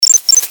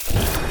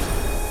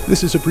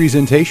This is a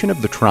presentation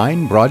of the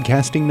Trine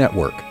Broadcasting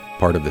Network,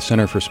 part of the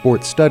Center for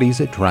Sports Studies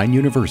at Trine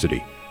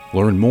University.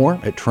 Learn more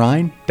at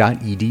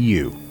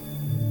trine.edu.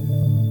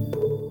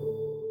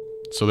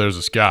 So there's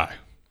this guy.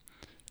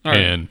 All right.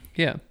 And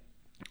yeah.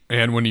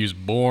 And when he was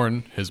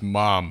born, his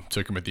mom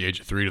took him at the age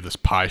of 3 to this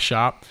pie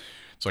shop.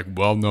 It's like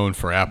well known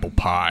for apple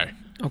pie.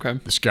 Okay.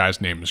 This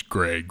guy's name is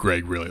Greg.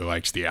 Greg really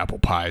likes the apple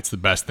pie. It's the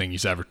best thing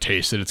he's ever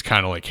tasted. It's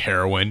kind of like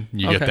heroin.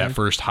 You get that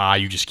first high,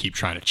 you just keep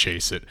trying to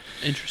chase it.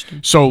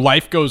 Interesting. So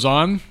life goes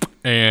on,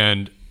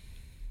 and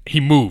he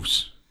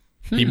moves.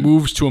 He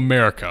moves to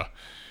America.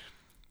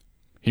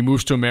 He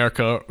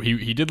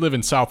did live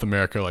in South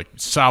America, like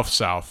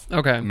South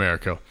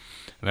America.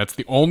 And that's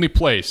the only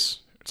place.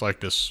 It's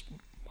like this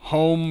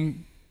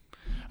home.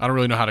 I don't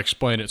really know how to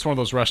explain it. It's one of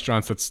those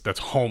restaurants that's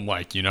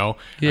home-like, you know?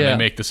 Yeah. And they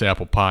make this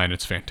apple pie, and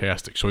it's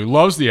fantastic. So he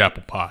loves the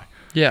apple pie.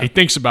 Yeah. He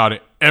thinks about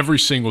it every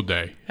single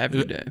day.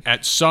 Every day.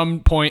 At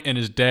some point in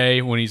his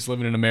day when he's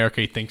living in America,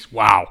 he thinks,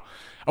 wow,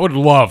 I would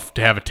love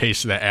to have a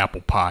taste of that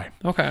apple pie.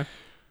 Okay.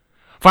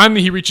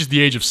 Finally, he reaches the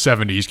age of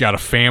 70. He's got a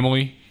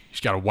family. He's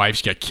got a wife.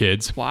 He's got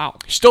kids. Wow.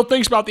 He still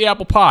thinks about the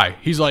apple pie.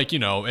 He's like, you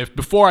know, if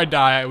before I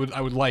die,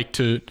 I would like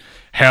to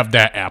have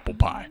that apple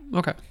pie.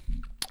 Okay.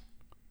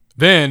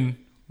 Then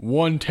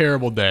one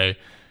terrible day,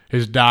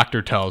 his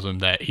doctor tells him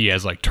that he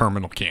has like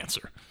terminal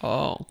cancer.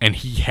 Oh. And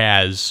he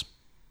has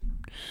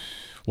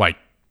like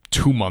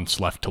 2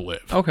 months left to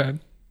live. Okay.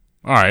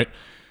 All right.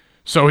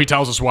 So he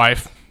tells his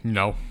wife, you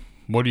know,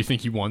 what do you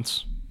think he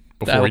wants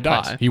before he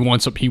dies? Pie. He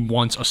wants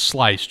a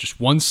slice, just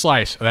one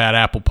slice of that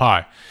apple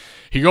pie.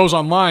 He goes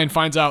online,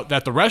 finds out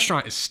that the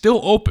restaurant is still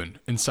open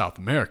in South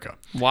America.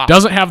 Wow.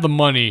 Doesn't have the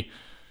money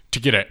to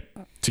get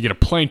a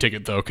plane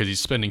ticket though, because he's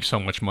spending so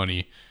much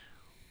money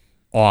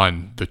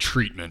on the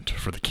treatment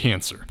for the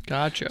cancer.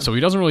 Gotcha. So he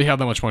doesn't really have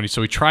that much money.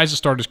 So he tries to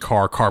start his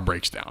car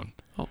breaks down.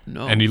 Oh,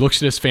 no. And he looks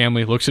at his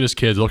family, looks at his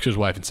kids, looks at his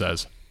wife, and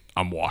says,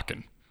 I'm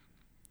walking.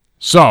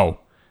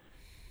 So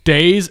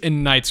days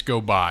and nights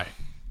go by.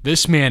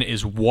 This man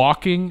is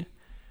walking,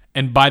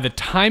 and by the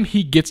time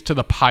he gets to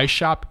the pie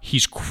shop,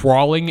 he's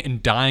crawling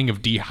and dying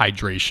of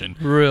dehydration.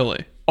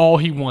 Really? All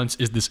he wants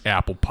is this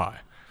apple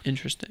pie.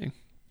 Interesting.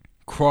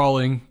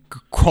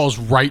 Crawls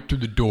right through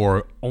the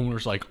door.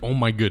 Owner's like, oh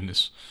my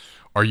goodness,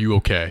 are you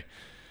okay?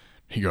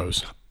 He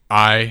goes,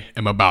 I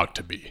am about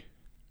to be.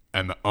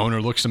 And the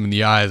owner looks him in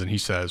the eyes and he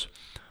says,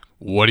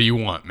 what do you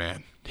want,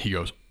 man? He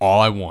goes, all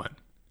I want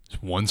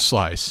is one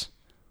slice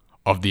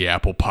of the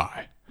apple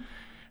pie.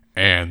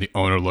 And the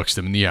owner looks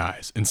him in the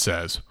eyes and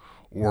says,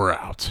 we're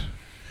out.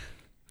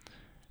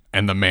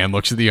 And the man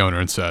looks at the owner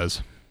and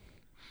says,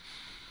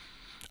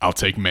 I'll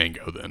take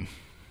mango then.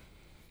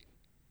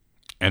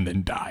 And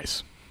then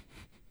dies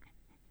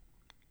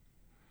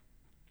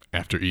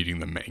after eating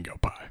the mango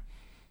pie.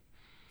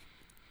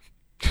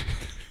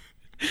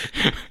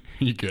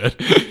 You good?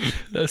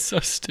 That's so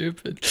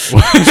stupid.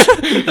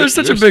 There's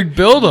such a big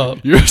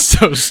buildup. You're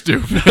so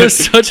stupid. There's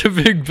such a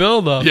big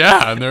buildup.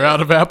 Yeah, and they're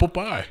out of apple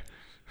pie.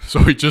 So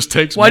he just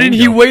takes Why mango.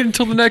 didn't he wait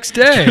until the next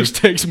day? He just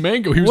takes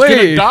mango. He was going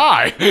to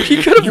die.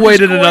 He could have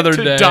waited another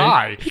day.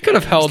 Die. He could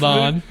have held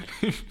on.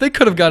 They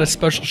could have got a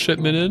special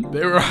shipment in.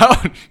 They were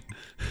out.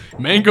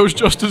 Mango's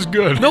just as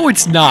good. No,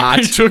 it's not.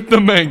 He took the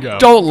mango.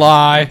 Don't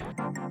lie.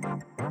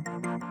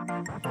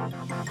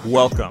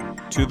 Welcome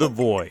to The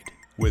Void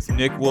with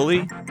Nick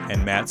Woolley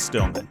and Matt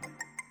Stillman.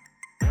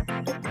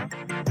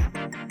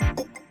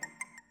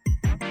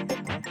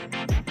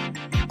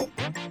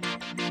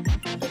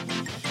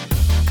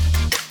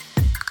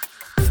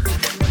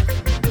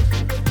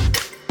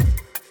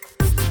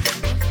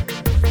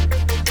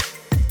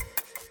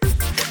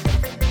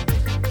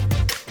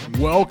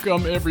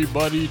 Welcome,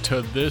 everybody,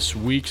 to this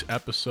week's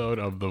episode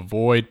of the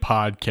Void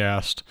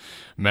Podcast.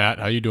 Matt,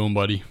 how you doing,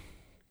 buddy?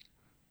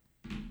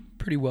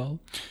 Pretty well.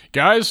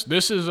 Guys,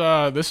 this is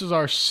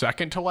our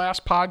second to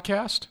last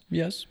podcast.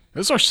 Yes.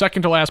 This is our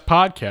second to last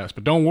podcast,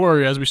 but don't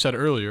worry, as we said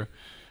earlier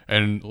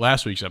in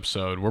last week's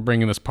episode, we're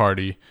bringing this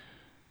party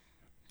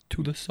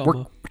to the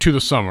summer.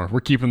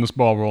 We're keeping this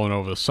ball rolling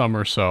over the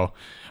summer, so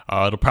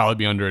it'll probably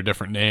be under a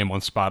different name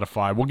on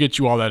Spotify. We'll get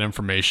you all that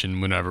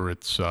information whenever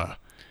it's out.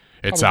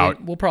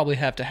 We'll probably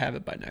have to have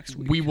it by next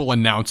week. We will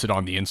announce it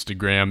on the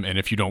Instagram, and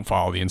if you don't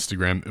follow the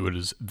Instagram, it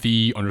is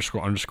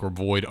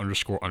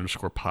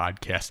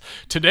the__void__podcast.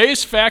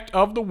 Today's fact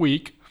of the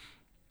week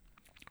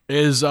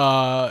is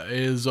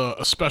a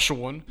special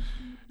one.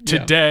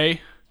 Yeah.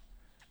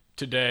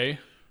 Today,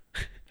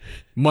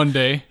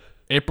 Monday,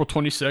 April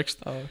 26th.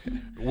 Oh, okay.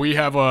 We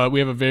have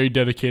a very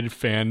dedicated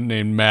fan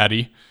named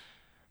Maddie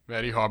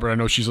Harbor. I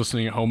know she's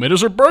listening at home. It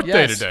is her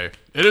birthday today.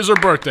 Yes. So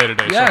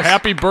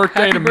happy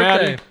birthday to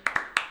Maddie.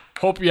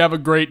 Hope you have a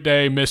great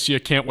day. Miss you.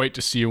 Can't wait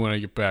to see you when I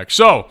get back.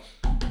 So,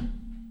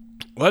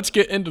 let's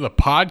get into the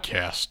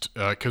podcast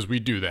because we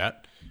do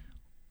that.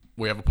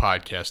 We have a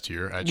podcast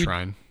here at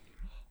Trine.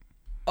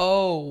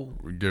 Oh.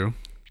 We do.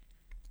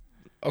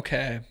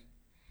 Okay.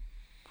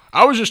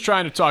 I was just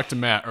trying to talk to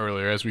Matt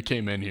earlier as we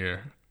came in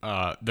here.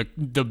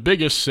 The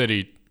biggest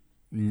city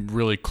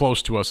really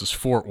close to us is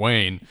Fort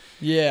Wayne.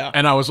 Yeah.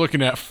 And I was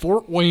looking at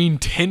Fort Wayne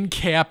 10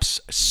 Caps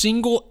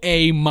Single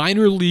A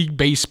minor league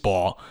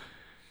baseball.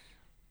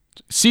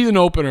 Season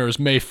opener is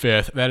May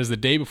 5th. That is the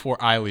day before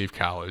I leave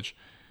college.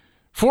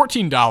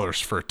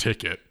 $14 for a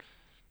ticket.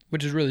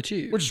 Which is really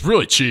cheap. Which is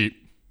really cheap.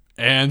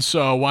 And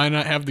so why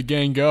not have the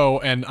gang go?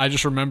 And I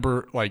just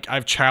remember, like, I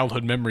have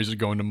childhood memories of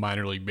going to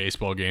minor league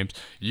baseball games.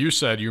 You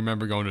said you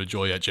remember going to a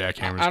Joliet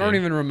Jackhammers game. I don't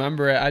even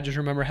remember it. I just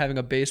remember having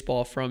a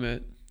baseball from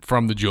it.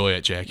 From the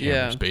Joliet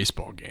Jackhammers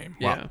baseball game.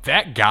 Wow.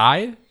 That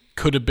guy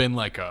could have been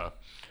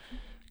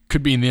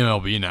could be in the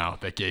MLB now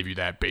that gave you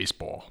that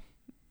baseball.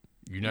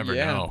 You never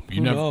know. Who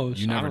knows?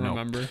 You never know.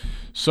 Remember.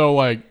 So,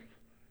 like,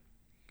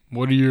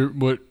 what you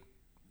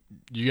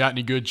got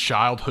any good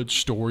childhood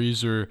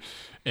stories or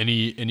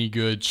any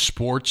good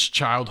sports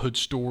childhood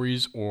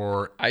stories?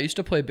 Or I used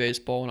to play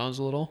baseball when I was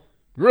little.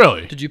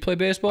 Really? Did you play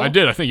baseball? I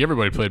did. I think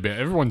everybody played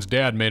baseball. Everyone's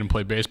dad made them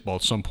play baseball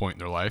at some point in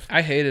their life.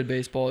 I hated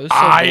baseball. It was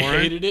so boring. I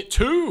hated it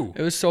too.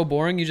 It was so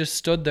boring. You just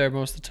stood there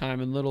most of the time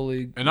in Little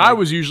League. And I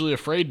was usually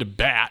afraid to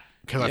bat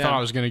because I thought I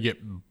was going to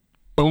get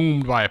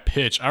boomed by a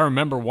pitch. I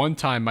remember one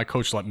time my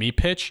coach let me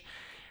pitch,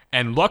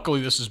 and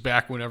luckily this is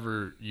back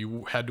whenever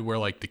you had to wear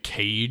like the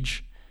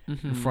cage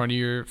in front of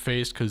your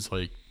face because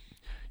like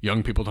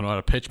young people don't know how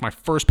to pitch. My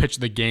first pitch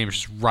of the game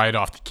was just right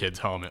off the kid's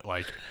helmet,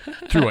 like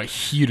threw a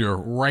heater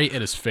right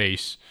at his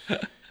face.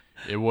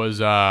 It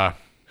was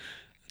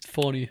It's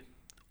funny.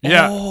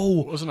 yeah,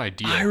 Oh, it wasn't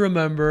ideal. I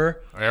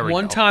remember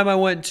one go. time I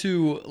went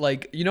to,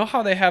 like, you know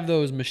how they have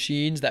those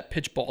machines that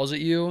pitch balls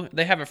at you?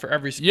 They have it for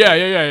every sport.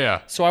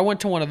 Yeah. So I went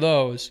to one of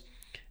those,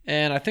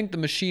 and I think the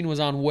machine was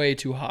on way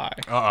too high.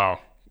 Uh-oh.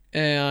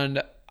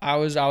 And I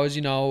was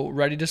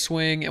ready to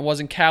swing. It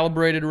wasn't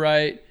calibrated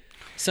right.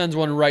 Sends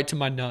one right to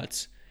my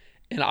nuts.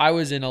 And I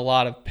was in a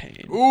lot of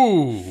pain.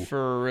 Ooh.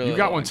 For a really You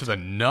got long one to the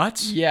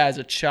nuts? Yeah, as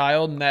a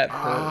child, and that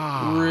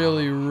hurt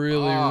really,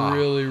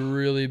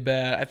 really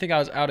bad. I think I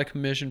was out of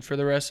commission for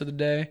the rest of the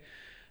day.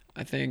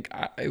 I think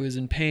I was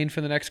in pain for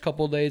the next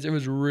couple of days. It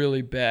was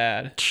really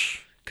bad.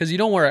 Because I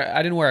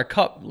didn't wear a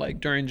cup like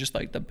during just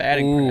like the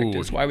batting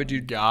practice. Why would you?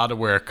 Gotta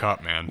wear a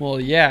cup, man. Well,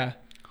 yeah.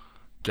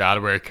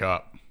 Gotta wear a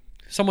cup.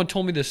 Someone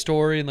told me this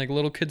story in like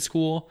little kid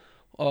school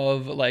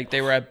of like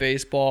they were at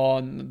baseball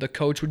and the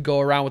coach would go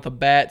around with a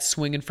bat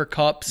swinging for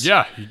cups.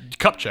 Yeah,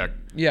 cup check.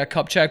 Yeah,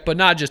 cup check, but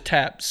not just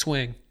tap,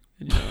 swing.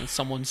 You know,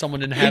 someone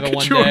didn't have it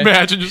one day. Could you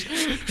imagine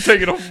just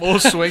taking a full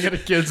swing at a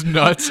kid's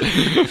nuts?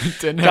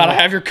 Gotta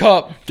have your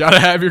cup. Gotta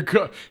have your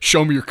cup.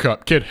 Show me your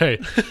cup, kid. Hey,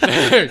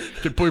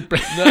 kid, put your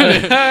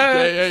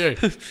hey,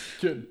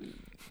 kid.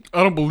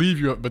 I don't believe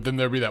you, but then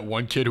there'd be that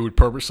one kid who would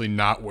purposely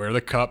not wear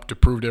the cup to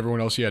prove to everyone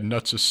else he had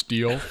nuts of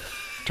steel.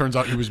 Turns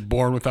out he was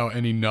born without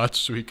any nuts,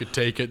 so he could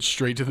take it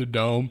straight to the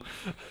dome.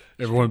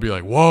 Everyone would be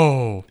like,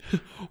 "Whoa,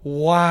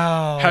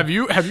 wow!" Have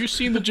you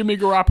seen the Jimmy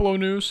Garoppolo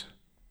news?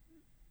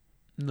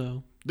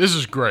 No. This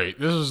is great.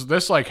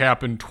 This like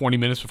happened 20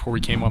 minutes before we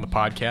came on the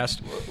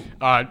podcast.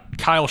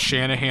 Kyle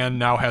Shanahan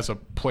now has a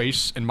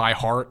place in my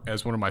heart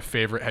as one of my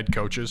favorite head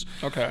coaches.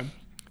 Okay.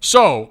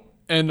 So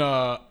in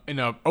a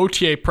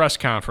OTA press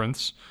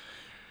conference,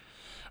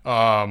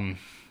 Kyle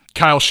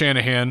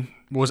Shanahan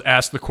was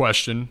asked the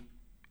question.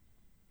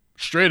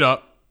 Straight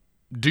up,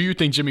 do you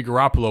think Jimmy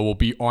Garoppolo will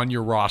be on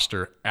your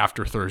roster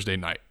after Thursday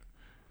night?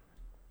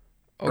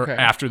 Okay. Or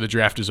after the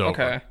draft is over?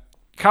 Okay.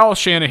 Kyle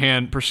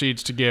Shanahan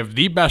proceeds to give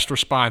the best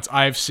response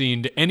I've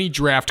seen to any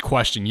draft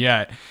question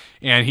yet,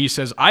 and he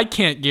says, I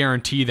can't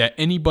guarantee that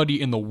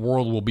anybody in the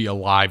world will be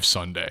alive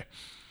Sunday.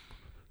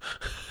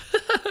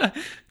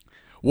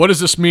 What does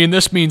this mean?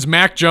 This means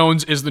Mac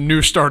Jones is the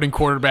new starting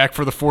quarterback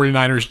for the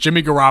 49ers.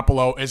 Jimmy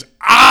Garoppolo is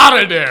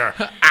out of there.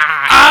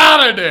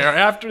 Out of there.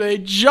 After they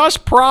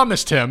just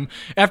promised him,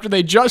 after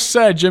they just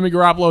said Jimmy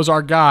Garoppolo is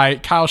our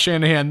guy, Kyle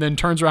Shanahan then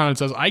turns around and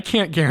says, I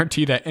can't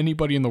guarantee that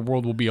anybody in the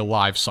world will be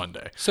alive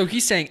Sunday. So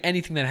he's saying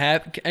anything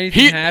happen?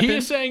 He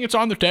is saying it's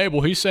on the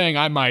table. He's saying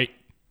I might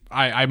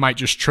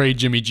just trade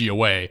Jimmy G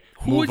away.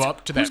 Move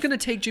up to that. Who's going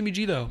to take Jimmy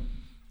G, though?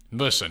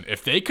 Listen,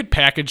 if they could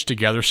package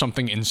together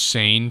something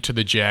insane to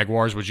the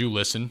Jaguars, would you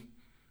listen?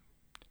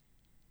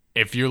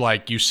 If you're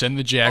like, you send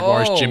the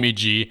Jaguars Jimmy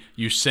G,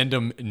 you send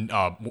them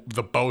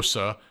the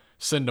Bosa,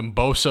 send them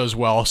Bosa as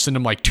well, send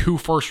them like 2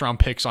 first-round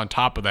picks on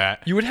top of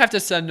that. You would have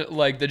to send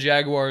like the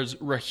Jaguars,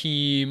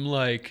 Raheem,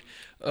 like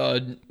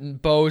Bosa,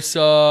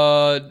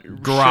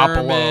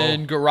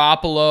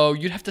 Garoppolo.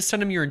 You'd have to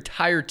send them your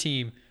entire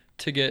team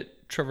to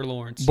get Trevor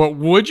Lawrence. But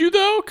would you,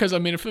 though? Because, I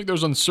mean, I feel like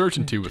there's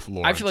uncertainty with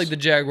Lawrence. I feel like the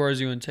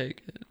Jaguars, you wouldn't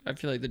take it. I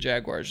feel like the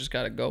Jaguars just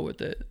got to go with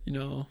it, you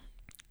know?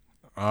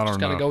 I don't know. Just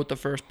got to go with the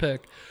first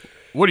pick.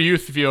 What do you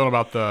feel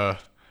about the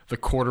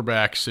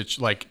quarterbacks?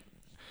 Like,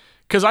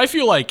 because I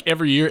feel like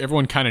every year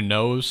everyone kind of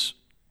knows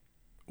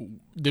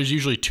there's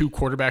usually 2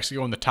 quarterbacks that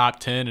go in the top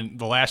 10, and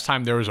the last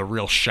time there was a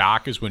real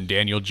shock is when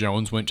Daniel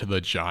Jones went to the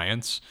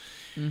Giants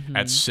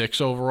at 6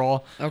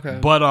 overall. Okay.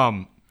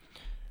 But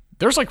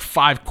there's like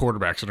 5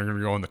 quarterbacks that are going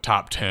to go in the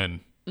top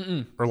 10.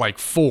 Or like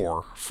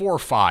 4 or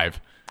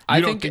 5. I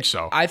don't think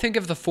so. I think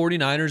if the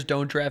 49ers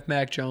don't draft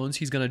Mac Jones,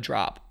 he's going to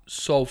drop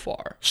so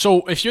far.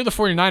 So if you're the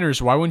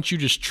 49ers, why wouldn't you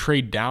just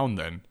trade down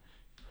then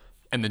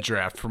in the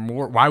draft for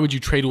more? Why would you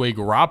trade away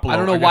Garoppolo? I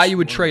don't know why you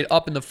would trade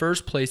up in the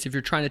first place if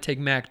you're trying to take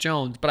Mac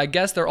Jones, but I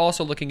guess they're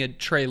also looking at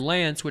Trey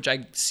Lance, which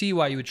I see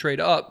why you would trade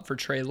up for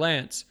Trey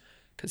Lance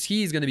because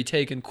he's going to be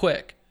taken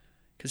quick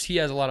because he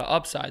has a lot of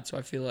upside. So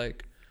I feel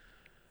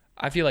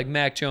like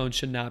Mac Jones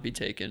should not be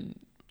taken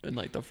in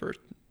like the first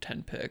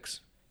 10 picks.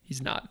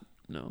 He's not.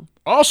 No.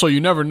 Also, you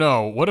never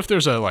know. What if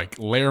there's a like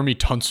Laramie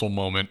Tunsil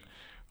moment,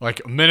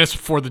 like minutes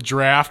before the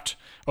draft,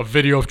 a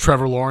video of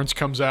Trevor Lawrence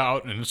comes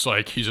out, and it's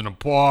like he's in a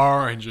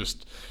bar, and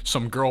just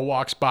some girl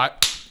walks by,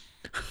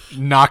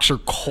 knocks her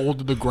cold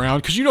to the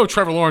ground. Because you know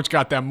Trevor Lawrence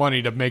got that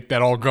money to make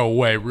that all go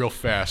away real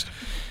fast.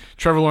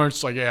 Trevor Lawrence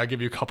is like, yeah, I'll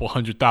give you a couple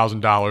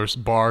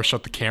 $100,000, bar,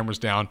 shut the cameras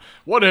down.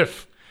 What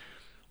if?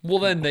 Well,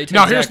 then they take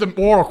Now, here's the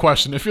moral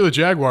question. If you're the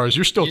Jaguars,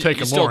 you're still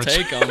taking Lawrence.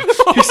 You still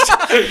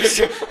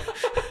take him.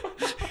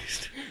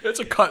 It's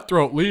a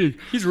cutthroat league.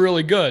 He's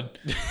really good.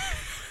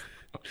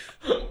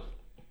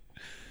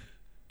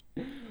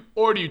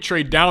 Or do you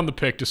trade down the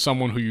pick to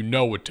someone who you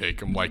know would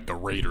take him, like the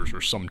Raiders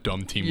or some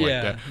dumb team like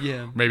that?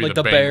 Yeah. Maybe like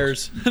the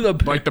Bears.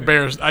 Like the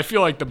Bears. I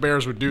feel like the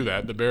Bears would do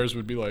that. The Bears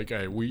would be like,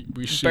 hey, we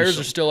see Bears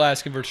are still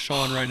asking for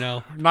Sean right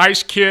now.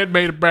 nice kid,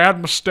 made a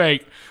bad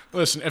mistake.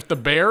 Listen, if the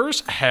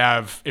Bears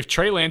if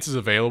Trey Lance is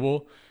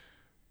available,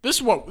 this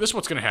is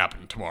what's going to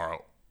happen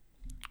tomorrow.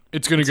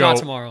 It's going to go not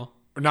tomorrow.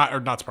 Not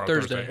tomorrow.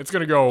 Thursday. It's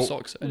going to go So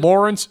excited.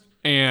 Lawrence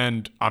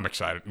and I'm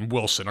excited. And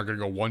Wilson are going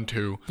to go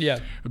 1-2. Yeah.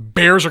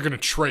 Bears are going to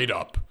trade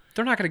up.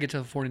 They're not going to get to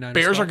the 49ers.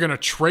 Bears are going to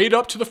trade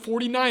up to the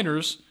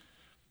 49ers.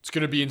 It's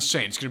going to be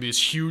insane. It's going to be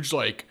this huge,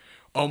 like,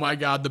 oh my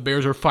God, the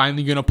Bears are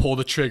finally going to pull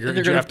the trigger And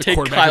and they're draft gonna the take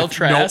quarterback. Kyle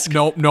Trask.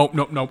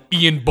 Nope.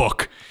 Ian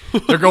Book.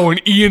 They're going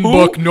Ian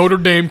Book, Notre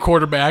Dame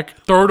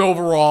quarterback, 3rd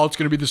overall. It's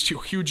going to be this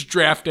huge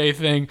draft day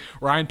thing.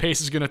 Ryan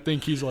Pace is going to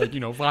think he's like,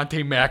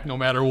 Vontae Mack no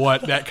matter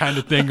what, that kind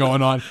of thing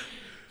going on.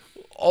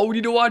 Oh, we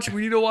need to watch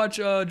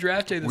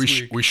draft day this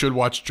week. We should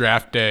watch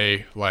draft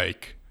day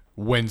like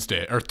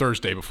Wednesday or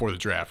Thursday before the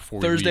draft.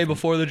 Thursday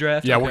before the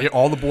draft? Yeah, Okay. we'll get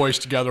all the boys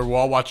together. We'll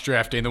all watch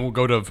draft day, and then we'll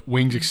go to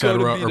Wings,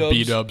 etc., or B-dubs.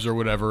 B-dubs or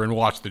whatever, and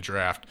watch the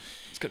draft.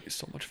 It's going to be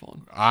so much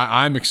fun.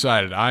 I'm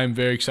excited. I'm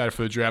very excited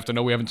for the draft. I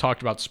know we haven't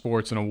talked about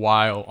sports in a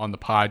while on the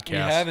podcast. We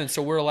haven't,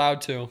 so we're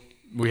allowed to.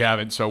 We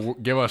haven't, so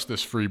give us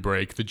this free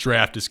break. The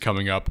draft is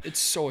coming up. It's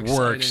so exciting.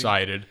 We're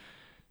excited.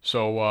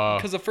 So,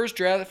 because the first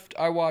draft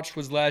I watched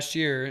was last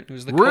year. It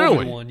was the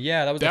Really? COVID one.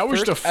 Yeah, that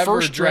was the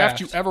first draft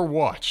you ever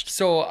watched.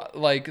 So,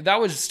 like, that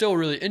was still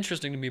really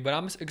interesting to me, but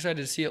I'm excited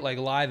to see it, like,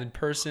 live in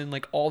person.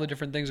 Like, all the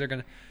different things are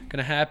gonna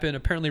happen.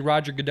 Apparently,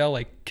 Roger Goodell,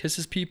 like,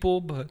 kisses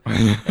people, but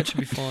that should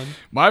be fun.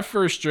 My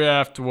first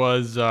draft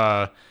was,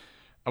 I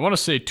want to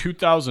say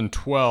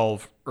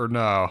 2012, or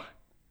no.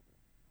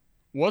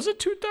 Was it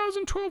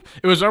 2012?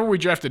 It was whenever we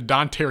drafted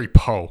Dontari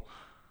Poe,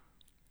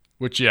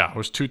 which, yeah,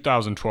 was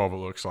 2012, it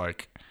looks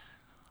like.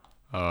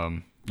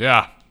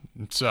 Yeah.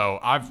 So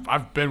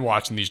I've been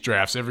watching these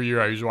drafts every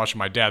year. I usually watch with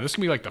my dad. This is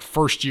gonna be like the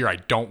first year I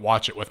don't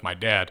watch it with my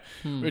dad,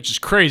 which is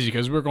crazy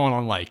because we're going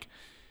on like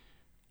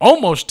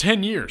almost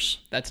 10 years.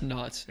 That's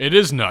nuts. It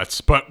is nuts,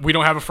 but we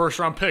don't have a first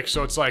round pick,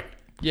 so it's like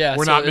Yeah,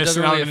 we're so not it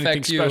doesn't missing out really on anything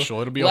affect you.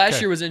 special. It'll be Last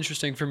okay. year was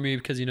interesting for me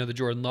because the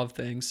Jordan Love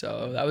thing.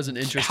 So that was an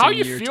interesting. How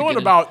you year to feeling get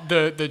in. about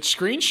the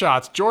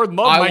screenshots? Jordan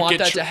Love I might want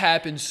get that to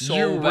happen so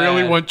You bad.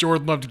 really want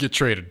Jordan Love to get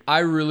traded? I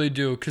really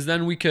do, because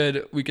then we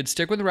could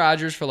stick with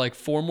Rodgers for like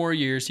 4 more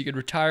years. He could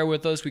retire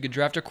with us. We could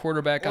draft a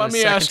quarterback. Let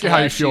me ask you how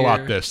you feel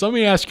about this. Let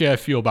me ask you how I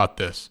feel about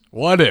this.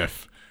 What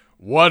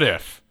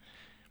if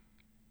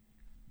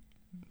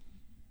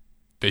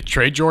they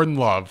trade Jordan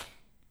Love?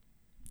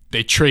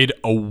 They trade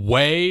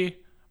away,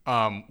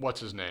 what's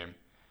his name?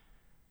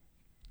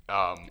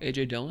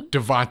 AJ Dillon?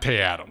 Devontae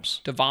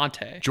Adams.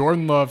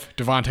 Jordan Love,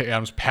 Devontae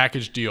Adams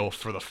package deal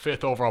for the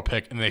 5th overall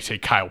pick, and they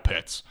take Kyle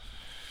Pitts.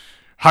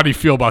 How do you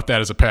feel about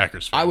that as a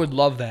Packers fan? I would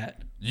love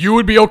that. You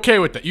would be okay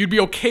with that. You'd be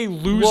okay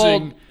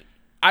losing. Well,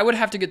 I would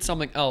have to get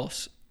something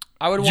else.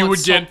 I would want You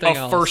would get something a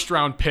else.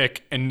 first-round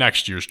pick in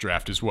next year's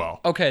draft as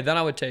well. Okay, then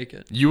I would take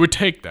it. You would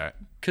take that.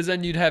 Because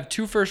then you'd have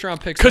 2 first-round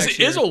picks Because next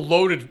it is year. a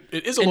loaded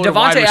wide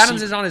Devontae receiver.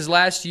 Adams is on his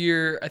last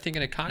year, I think,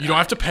 in a contract. You don't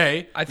have to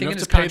pay. I think you in don't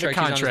his have to pay the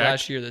contract, he's on his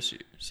last year this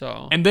year.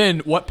 So And then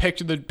what pick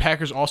do the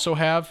Packers also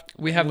have?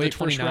 We have the Late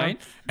first round?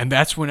 29th. And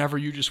that's whenever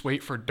you just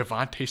wait for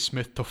Devontae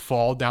Smith to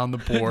fall down the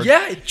board.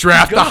 Yeah,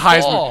 Draft he's the gonna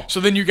Heisman. fall. So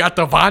then you got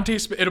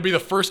Devontae Smith. It'll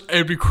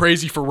be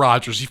crazy for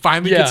Rodgers. He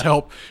finally gets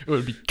help. It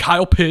would be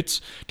Kyle Pitts,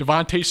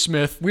 Devontae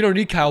Smith. we don't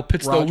need Kyle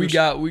Pitts though. We Rodgers.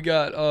 got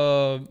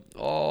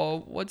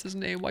what's his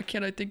name? Why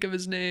can't I think of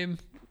his name?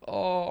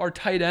 Oh, our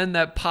tight end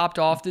that popped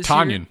off this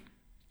Tonyan. year.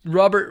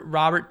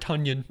 Robert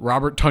Tonyan.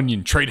 Robert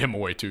Tonyan. Trade him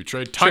away too.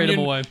 Trade him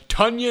away.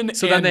 Tonyan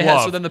So then and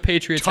Love. so then the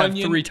Patriots have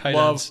Tonyan, 3 tight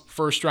Love, ends.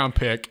 first round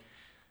pick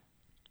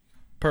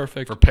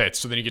Perfect. for Pitts.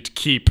 So then you get to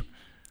keep.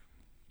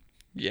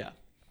 Yeah.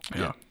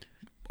 Yeah.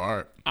 All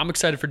right. I'm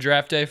excited for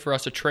draft day for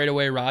us to trade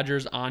away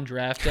Rodgers on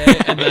draft day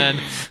and then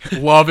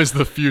Love is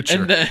the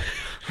future.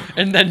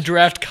 and then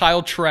draft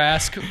Kyle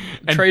Trask,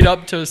 trade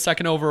up to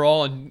 2nd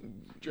overall and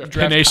Draft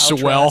Penei Kyle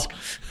Sewell.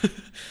 Trask.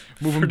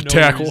 Move him For to no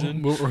tackle.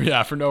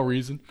 reason. For no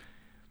reason.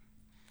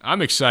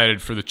 I'm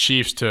excited for the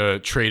Chiefs to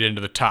trade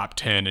into the top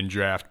 10 and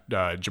draft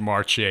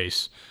Jamar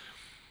Chase.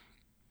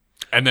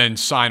 And then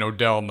sign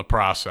Odell in the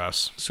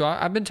process. So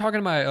I've been talking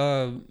to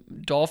my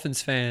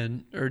Dolphins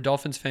fan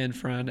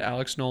friend,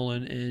 Alex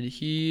Nolan, and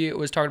he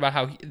was talking about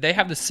how they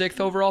have the 6th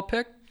overall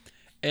pick,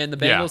 and the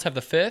Bengals have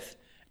the 5th.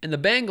 And the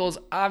Bengals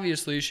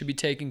obviously should be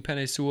taking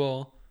Penei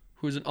Sewell,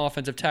 who's an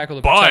offensive tackle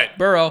to protect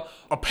Burrow.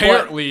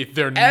 Apparently,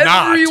 they're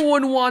not.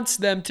 Everyone wants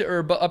them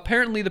to, but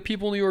apparently the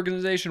people in the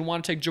organization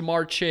want to take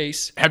Jamar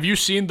Chase. Have you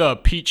seen the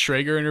Pete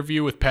Schrager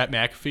interview with Pat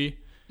McAfee?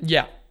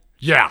 Yeah.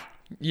 Yeah.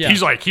 Yeah.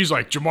 He's like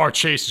Jamar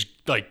Chase is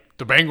like,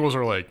 the Bengals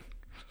are like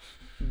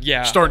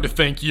starting to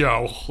think,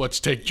 let's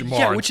take Jamar.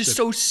 Yeah, which is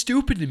so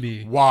stupid to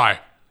me. Why?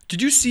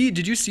 Did you see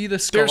the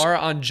scar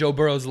on Joe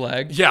Burrow's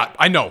leg? Yeah,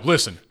 I know.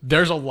 Listen,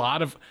 there's a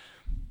lot of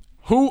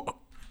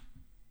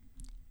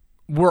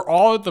were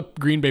all the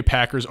Green Bay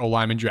Packers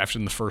O-linemen drafted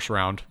in the first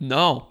round?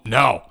 No.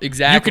 You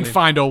Exactly. can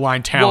find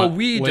O-line talent. Well,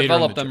 we later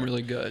develop in the them draft.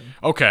 really good.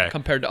 Okay.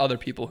 Compared to other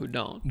people who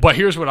don't. But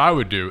here's what I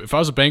would do. If I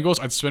was the Bengals,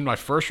 I'd spend my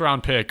first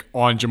round pick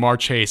on Jamar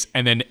Chase,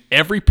 and then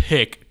every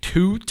pick,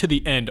 2 to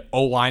the end,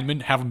 O-linemen,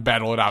 have them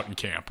battle it out in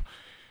camp.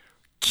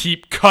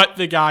 Cut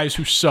the guys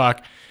who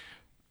suck.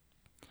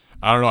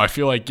 I don't know. I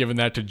feel like giving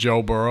that to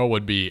Joe Burrow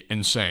would be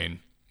insane.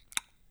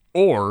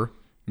 Or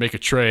make a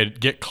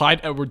trade, get Clyde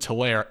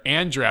Edwards-Helaire,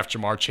 and draft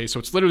Jamar Chase. So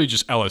it's literally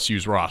just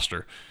LSU's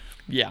roster.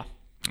 Yeah.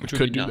 Which would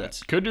Could be do nuts.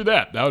 that. Could do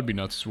that. That would be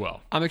nuts as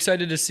well. I'm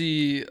excited to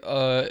see,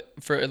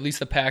 for at least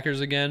the Packers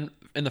again.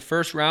 In the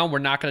first round, we're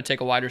not going to take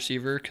a wide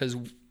receiver because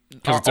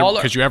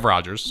you have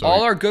Rodgers. So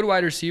all our good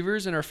wide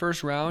receivers in our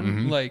first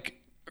round,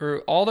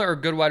 all our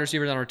good wide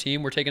receivers on our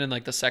team, we're taking in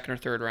like the second or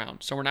third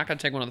round. So we're not going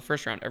to take one in the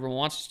first round. Everyone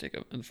wants us to take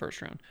it in the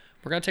first round.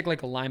 We're going to take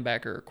like a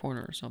linebacker or a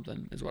corner or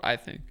something, is what I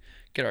think.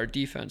 Get our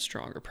defense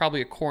stronger.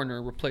 Probably a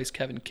corner, replace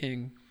Kevin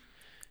King.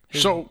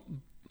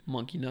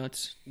 Monkey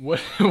nuts.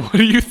 What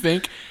do you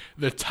think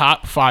the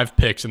top 5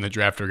 picks in the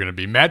draft are going to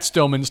be? Matt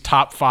Stillman's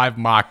top 5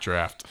 mock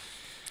draft.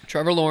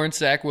 Trevor Lawrence,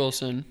 Zach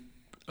Wilson.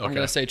 Okay. I'm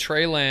going to say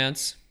Trey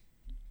Lance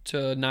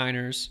to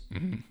Niners.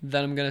 Mm-hmm.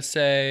 Then I'm going to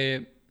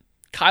say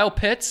Kyle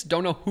Pitts.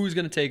 Don't know who's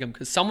going to take him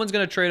because someone's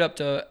going to trade up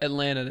to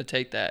Atlanta to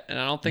take that. And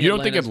I don't think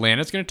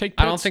Atlanta's going to take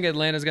Pitts? I don't think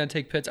Atlanta's going to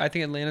take Pitts. I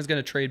think Atlanta's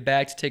going to trade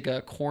back to take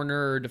a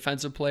corner or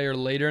defensive player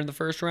later in the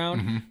first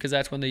round because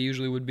that's when they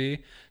usually would be.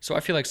 So I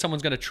feel like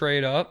someone's going to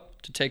trade up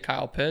to take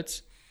Kyle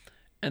Pitts.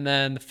 And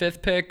then the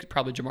 5th pick,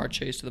 probably Jamar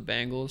Chase to the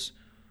Bengals.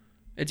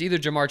 It's either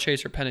Jamar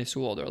Chase or Penei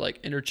Sewell. They're like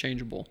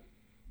interchangeable.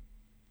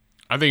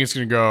 I think it's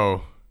going to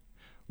go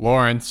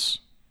Lawrence,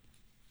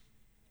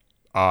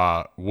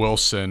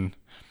 Wilson.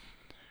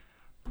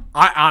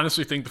 I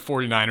honestly think the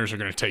 49ers are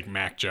going to take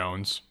Mac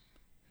Jones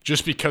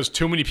just because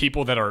too many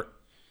people that are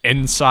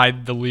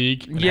inside the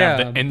league and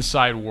have the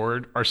inside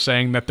word are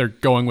saying that they're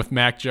going with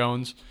Mac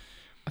Jones.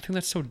 I think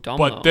that's so dumb,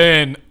 But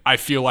then I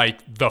feel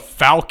like the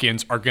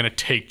Falcons are going to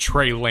take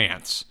Trey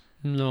Lance.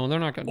 No, they're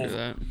not going to do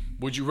that.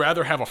 Would you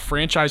rather have a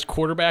franchise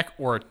quarterback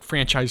or a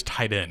franchise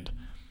tight end?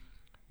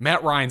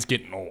 Matt Ryan's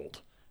getting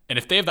old. And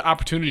if they have the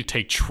opportunity to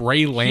take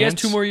Trey Lance... He has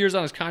 2 more years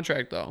on his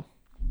contract, though.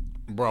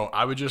 Bro,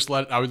 I would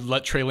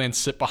let Trey Lance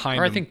sit behind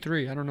him. Or I think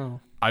 3. I don't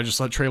know. I just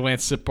let Trey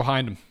Lance sit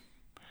behind him.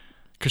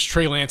 Because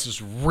Trey Lance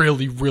is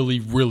really, really,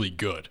 really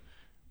good.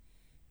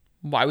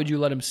 Why would you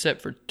let him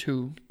sit for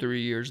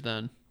 2-3 years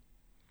then?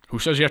 Who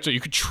says you have to?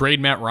 You could trade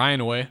Matt Ryan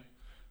away.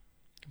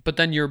 But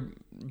then you're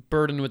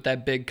burdened with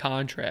that big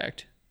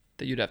contract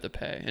that you'd have to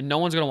pay. And no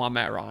one's going to want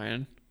Matt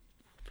Ryan.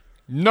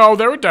 No,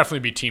 there would definitely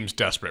be teams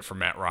desperate for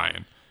Matt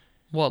Ryan.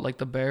 What, like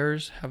the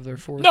Bears have their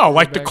 4th? No,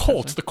 like the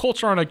Colts. The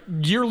Colts are on a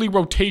yearly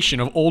rotation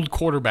of old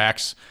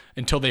quarterbacks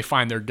until they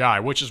find their guy,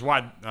 which is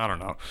why, I don't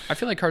know. I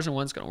feel like Carson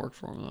Wentz is going to work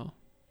for him, though.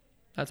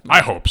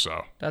 I hope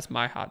so. That's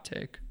my hot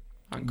take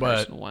on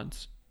Carson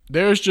Wentz.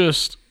 There's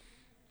just,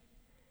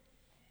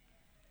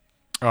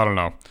 I don't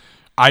know.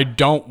 I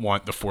don't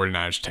want the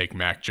 49ers to take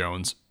Mac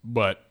Jones,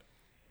 but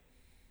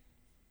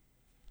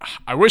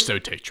I wish they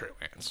would take Trey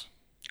Lance.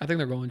 I think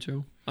they're going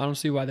to. I don't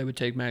see why they would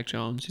take Mac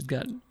Jones.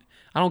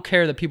 I don't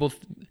care that people...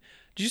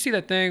 Did you see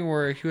that thing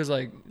where he was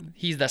like,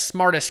 he's the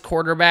smartest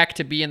quarterback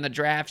to be in the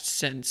draft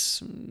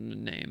since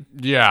name?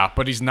 Yeah,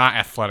 but he's not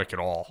athletic at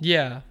all.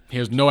 Yeah. He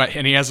has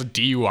and he has a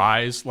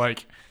DUIs.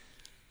 Like,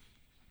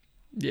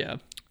 yeah.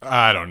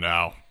 I don't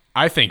know.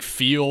 I think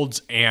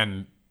Fields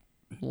and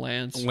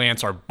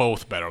Lance are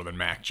both better than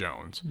Mac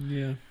Jones.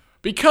 Yeah.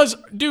 Because,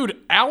 dude,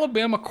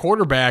 Alabama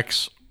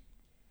quarterbacks,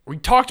 we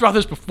talked about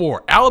this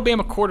before.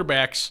 Alabama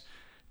quarterbacks,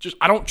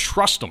 I don't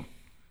trust them.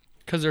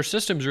 Because their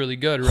system's really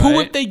good, right? Who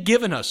have they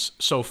given us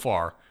so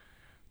far?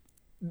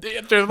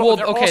 They're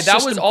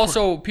that was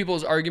also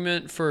people's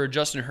argument for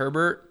Justin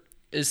Herbert.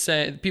 Is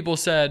saying people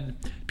said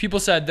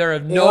there are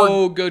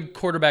no good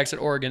quarterbacks at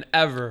Oregon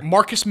ever.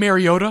 Marcus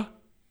Mariota.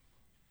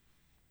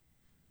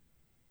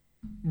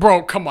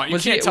 Bro, come on. You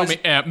can't tell me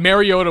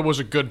Mariota was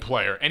a good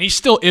player, and he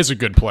still is a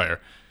good player.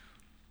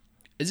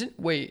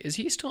 Is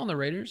he still on the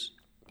Raiders?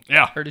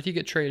 Yeah. Or did he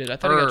get traded? I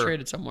thought he got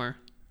traded somewhere.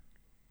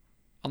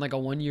 on like a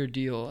 1-year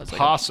deal. As like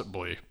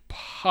Possibly.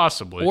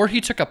 or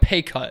he took a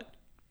pay cut.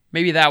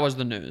 Maybe that was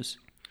the news.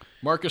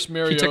 Marcus He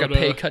Mariota. took a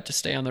pay cut to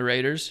stay on the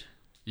Raiders.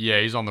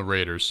 Yeah, he's on the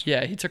Raiders.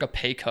 Yeah, he took a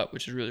pay cut,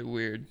 which is really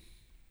weird.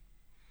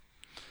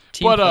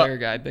 Player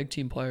guy, big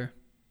team player.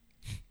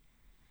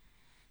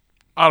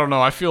 I don't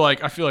know. I feel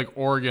like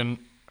Oregon.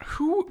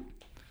 Who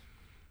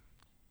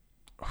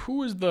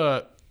is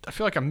the? I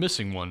feel like I'm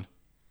missing one.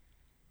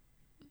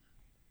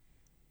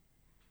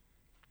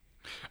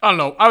 I don't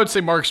know. I would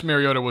say Marcus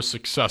Mariota was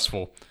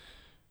successful,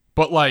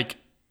 but like,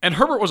 and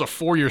Herbert was a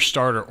 4-year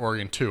starter at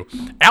Oregon too.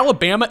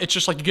 Alabama, it's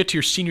just like you get to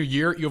your senior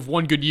year, you have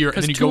one good year,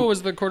 and then you Tua go.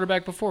 was the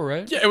quarterback before,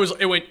 right? Yeah,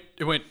 it went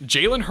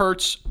Jalen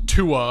Hurts,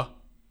 Tua,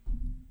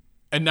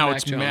 and now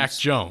it's Mac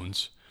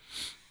Jones.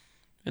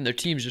 And their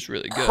team's just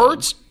really good.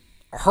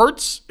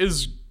 Hurts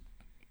is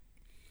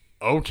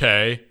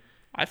okay.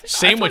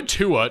 Same with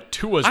Tua.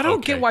 Tua's I don't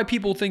okay. get why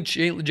people think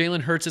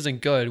Jalen Hurts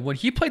isn't good. When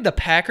he played the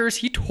Packers,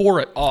 he tore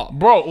it up.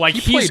 Bro, like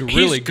he's played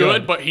really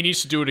good, but he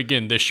needs to do it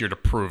again this year to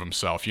prove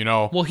himself, you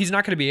know? Well, he's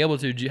not going to be able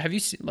to. Have you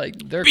seen,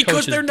 like, their coach is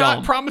Because they're dumb.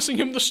 not promising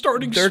him the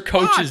starting Their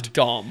spot. coach is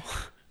dumb.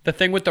 The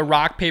thing with the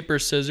rock, paper,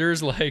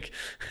 scissors, like,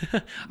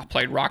 I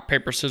played rock,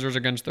 paper, scissors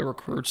against the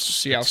recruits to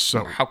see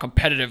how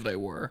competitive they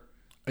were.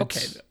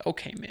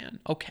 Okay, man.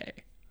 Okay.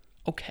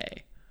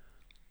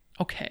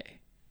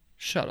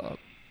 Shut up.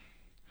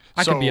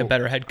 I could be a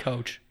better head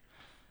coach.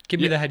 Give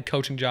me the head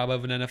coaching job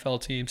of an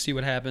NFL team. See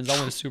what happens. I'll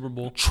win a Super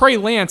Bowl. Trey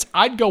Lance,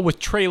 I'd go with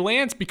Trey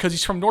Lance because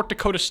he's from North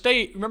Dakota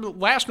State. Remember the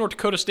last North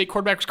Dakota State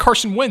quarterback was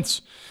Carson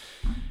Wentz.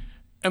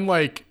 And,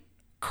 like,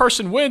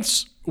 Carson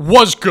Wentz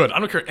was good. I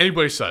don't care what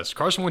anybody says.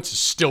 Carson Wentz is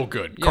still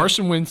good. Yeah.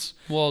 Carson Wentz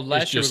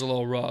last year was a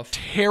little rough.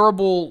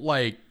 Terrible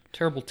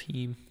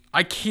team.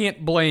 I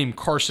can't blame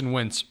Carson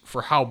Wentz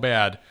for how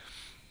bad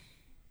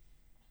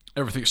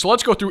everything. So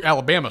let's go through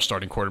Alabama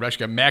starting quarterbacks. You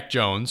got Mac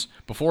Jones.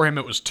 Before him,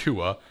 it was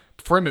Tua.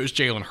 Before him, it was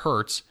Jalen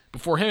Hurts.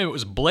 Before him, it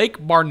was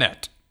Blake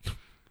Barnett.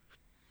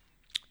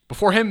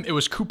 Before him, it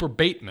was Cooper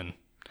Bateman.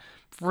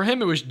 Before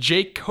him, it was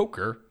Jake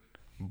Coker,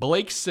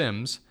 Blake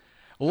Sims.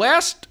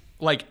 Last,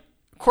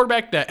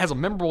 quarterback that has a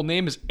memorable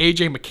name is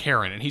A.J.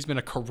 McCarron, and he's been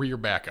a career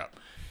backup.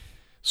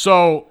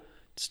 So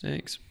it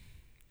stinks.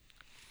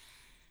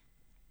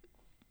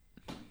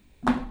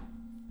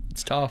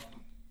 It's tough.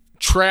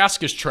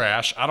 Trask is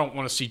trash. I don't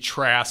want to see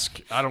Trask.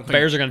 I don't think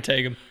Bears are going to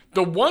take him.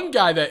 The one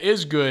guy that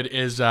is good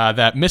is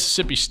that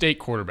Mississippi State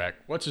quarterback.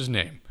 What's his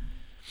name?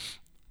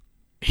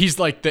 He's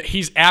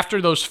he's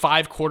after those those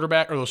 4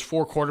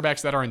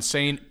 quarterbacks that are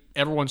insane.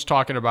 Everyone's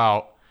talking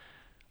about.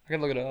 I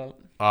can look it up.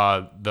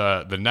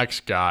 The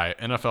next guy,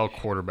 NFL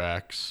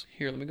quarterbacks.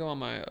 Here, let me go on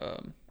my.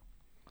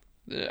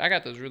 I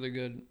got this really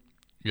good.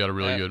 You got a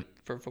really good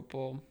for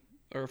football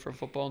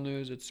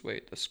news. It's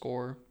the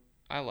score.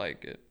 I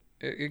like it.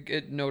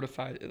 It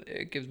notifies.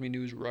 It gives me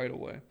news right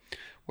away.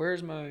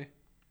 Where's my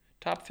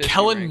top 50?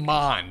 Kellen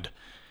Mond.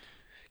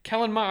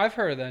 Kellen Mond. I've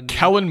heard of that name.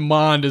 Kellen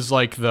Mond is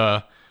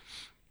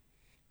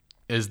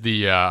is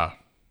the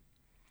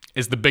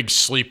big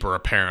sleeper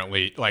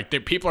apparently.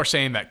 People are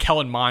saying that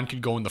Kellen Mond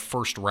could go in the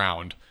first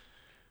round.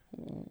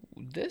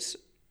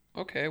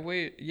 Okay,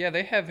 wait. Yeah,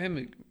 they have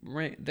him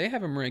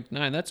ranked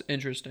 9. That's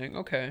interesting.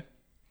 Okay.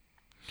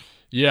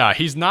 Yeah,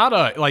 he's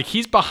not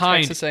he's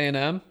behind Texas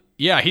A&M.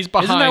 Yeah, he's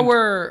behind. Isn't that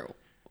where?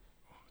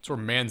 That's where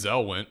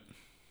Manziel went.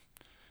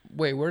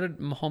 Wait, where did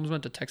Mahomes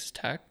went to Texas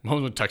Tech?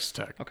 Mahomes went to Texas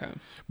Tech. Okay.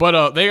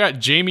 But they got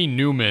Jamie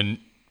Newman,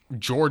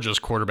 Georgia's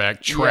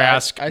quarterback,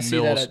 Trask, I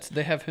see Mills. that.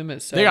 They have him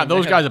at 7. They got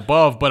those guys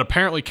above, but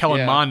apparently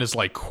Kellen Mond is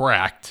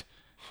cracked.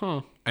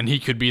 Huh. And he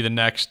could be the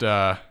next.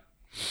 They're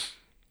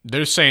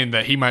saying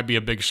that he might be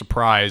a big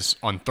surprise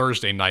on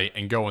Thursday night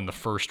and go in the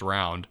first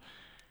round.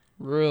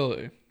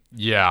 Really?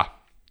 Yeah.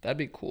 That'd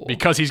be cool.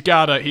 Because he's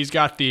got the he's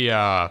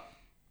 6'3",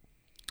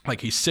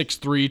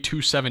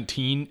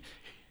 217.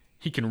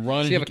 He can run.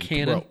 Does he have a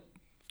cannon?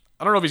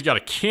 I don't know if he's got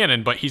a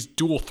cannon, but he's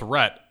dual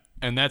threat,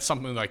 and that's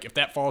something if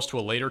that falls to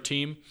a later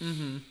team.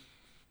 Mm-hmm.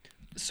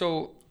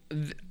 So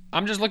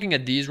I'm just looking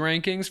at these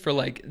rankings for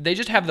they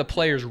just have the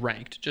players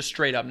ranked, just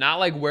straight up,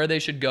 not where they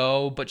should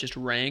go, but just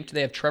ranked.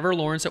 They have Trevor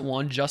Lawrence at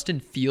 1, Justin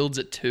Fields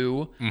at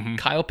 2,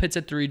 Kyle Pitts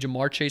at 3,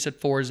 Jamar Chase at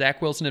 4,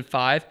 Zach Wilson at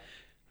 5.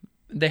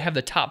 They have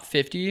the top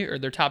 50 or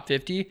their top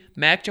 50.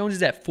 Mac Jones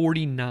is at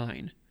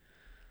 49.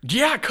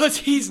 Yeah, because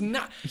he's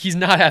not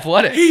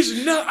athletic.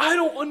 He's not. I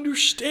don't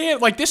understand.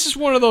 This is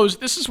one of those.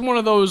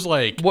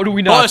 What do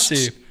we not busts.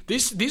 see?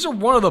 These are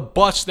one of the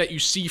busts that you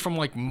see from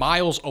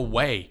miles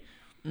away.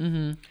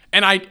 Mm-hmm.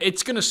 And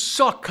it's gonna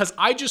suck because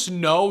I just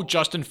know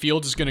Justin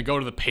Fields is gonna go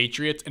to the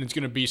Patriots and it's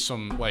gonna be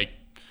some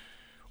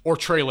or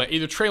Trey Lance.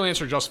 Either Trey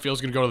Lance or Justin Fields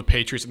is gonna go to the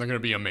Patriots and they're gonna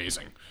be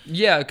amazing.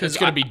 Yeah, because it's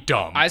gonna be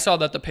dumb. I saw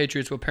that the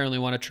Patriots would apparently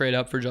want to trade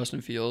up for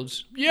Justin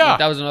Fields. Yeah,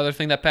 that was another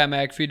thing that Pat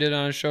McAfee did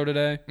on his show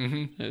today.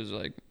 Mm-hmm. It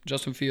was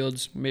Justin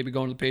Fields maybe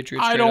going to the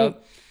Patriots. I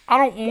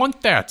don't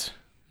want that.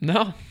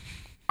 No,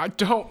 I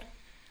don't.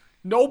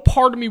 No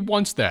part of me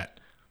wants that.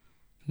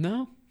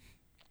 No.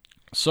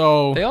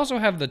 So they also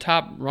have the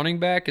top running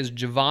back is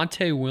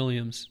Javonte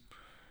Williams.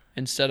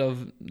 instead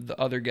of the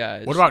other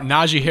guys. What about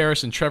Najee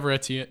Harris and Trevor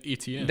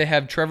Etienne? They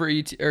have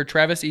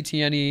Travis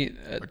Etienne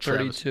at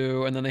Travis.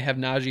 32, and then they have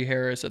Najee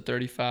Harris at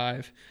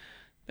 35.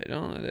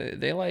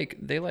 They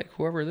like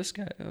whoever this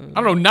guy.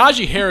 I don't know.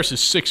 Najee Harris is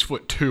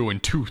 6'2"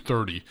 and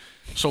 230,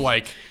 so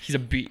like He's a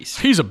beast.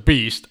 he's a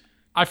beast.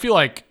 I feel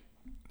like,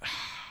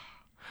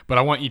 but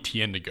I want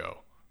Etienne to go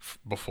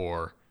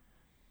before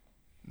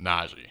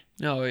Najee.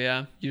 Oh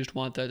yeah, you just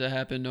want that to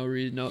happen. No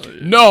reason.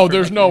 No,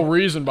 there's no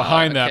reason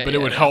behind that, okay, but it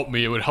would yeah. help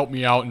me. It would help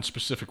me out in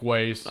specific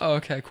ways Oh,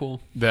 okay,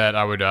 cool. that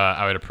I would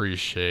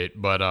appreciate.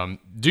 But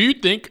do you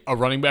think a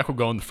running back will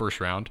go in the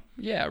first round?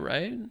 Yeah,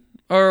 right.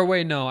 Or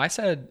wait, no. I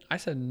said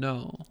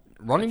no.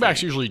 Running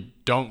backs usually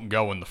don't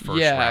go in the first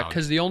Yeah, round.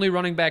 because the only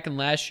running back in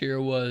last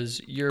year was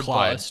your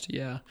Clyde. bust.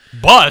 Yeah,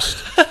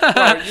 Bust?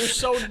 Bro, you're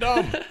so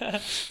dumb.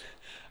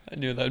 I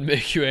knew that'd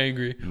make you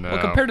angry. No. Well,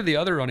 compared to the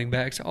other running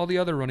backs, all the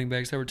other running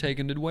backs that were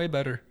taken did way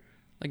better.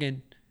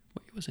 Again,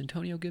 was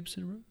Antonio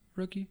Gibson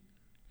rookie?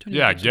 Antonio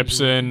Yeah, was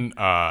Gibson,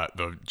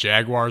 the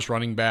Jaguars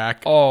running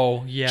back.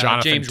 Oh yeah,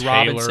 Jonathan James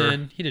Taylor.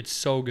 Robinson. He did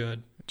so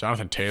good.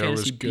 Jonathan Taylor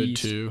was Fantasy good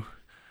beast. too.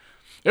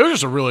 It was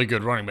just a really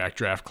good running back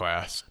draft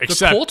class. The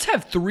Except Colts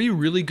have 3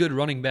 really good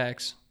running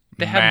backs.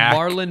 They have Mack.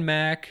 Marlon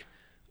Mack.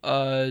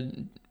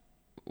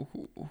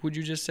 Who'd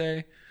you just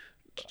say?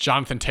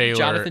 Jonathan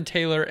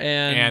Taylor,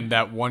 and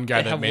that one guy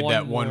they that have made one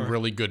that one more.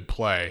 really good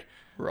play.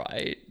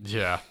 right.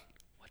 Yeah.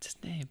 What's his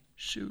name?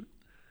 Shoot.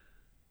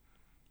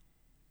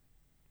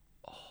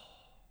 Oh.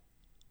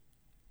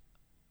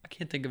 I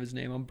can't think of his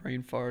name. I'm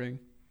brain farting.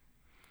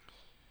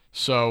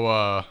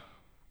 So,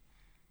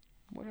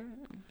 What?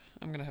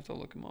 I'm going to have to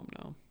look him up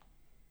now.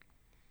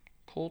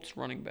 Colts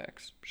running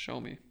backs.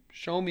 Show me.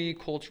 Show me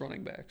Colts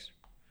running backs.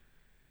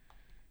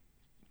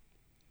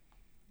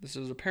 This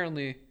is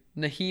apparently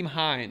Naheem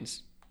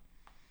Hines.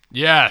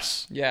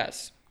 yes.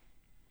 Yes.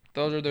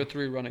 Those are their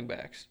 3 running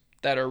backs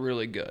that are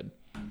really good.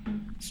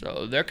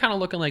 So they're kind of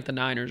looking like the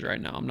Niners right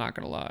now. I'm not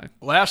going to lie.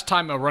 Last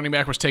time a running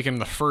back was taken in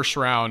the first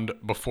round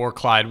before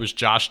Clyde was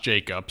Josh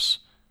Jacobs.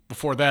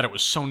 Before that, it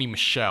was Sony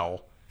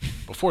Michel.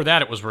 Before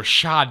that, it was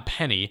Rashad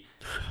Penny.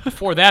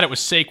 Before that, it was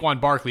Saquon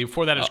Barkley.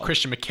 Before that, it was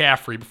Christian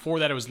McCaffrey. Before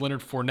that, it was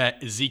Leonard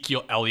Fournette,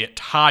 Ezekiel Elliott,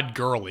 Todd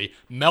Gurley,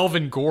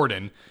 Melvin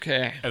Gordon,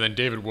 Okay. and then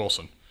David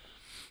Wilson.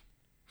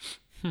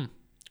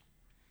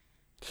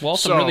 Well,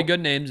 some So- really good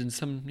names and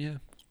some, yeah.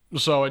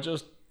 So it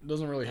just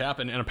doesn't really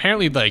happen. And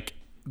apparently, like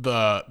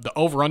the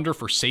over/under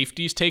for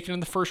safeties taken in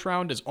the first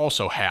round is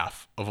also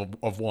half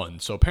of one.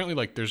 So apparently,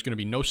 like there's going to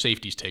be no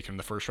safeties taken in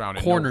the first round.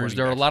 And no Corners. running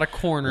There are a backs. lot of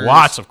corners.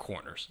 Lots of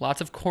corners.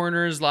 Lots of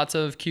corners, lots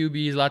of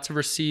QBs, lots of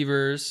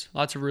receivers,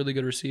 lots of really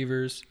good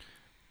receivers.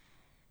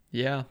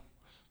 Yeah.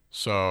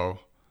 So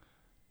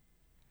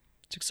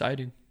It's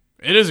exciting.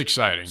 it is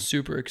exciting.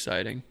 Super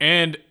exciting.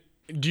 And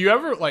do you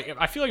ever like?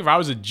 I feel like if I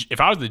was the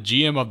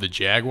GM of the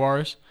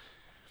Jaguars,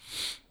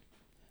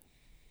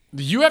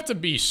 you have to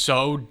be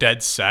so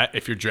dead set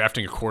if you're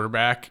drafting a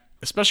quarterback,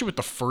 especially with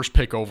the first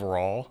pick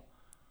overall.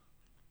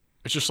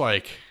 It's just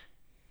like,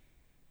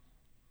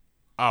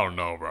 I don't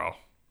know, bro.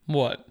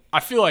 What? I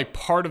feel like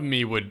part of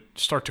me would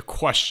start to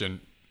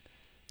question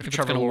if it's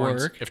Trevor gonna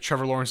Lawrence, work. if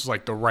Trevor Lawrence is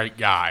like the right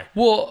guy.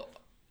 Well,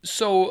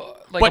 so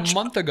like But- a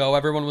month ago,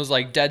 everyone was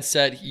like dead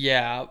set,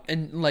 yeah.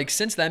 And like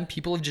since then,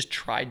 people have just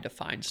tried to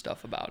find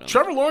stuff about him.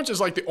 Trevor Lawrence is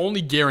like the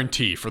only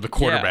guarantee for the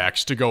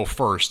quarterbacks to go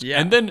first. Yeah.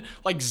 And then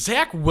like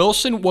Zach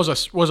Wilson was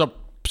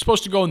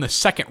supposed to go in the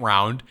second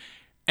round,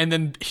 and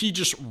then he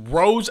just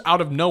rose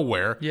out of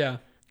nowhere. Yeah.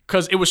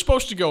 Because it was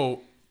supposed to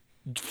go,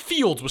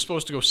 Fields was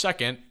supposed to go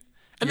second,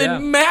 and Yeah.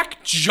 then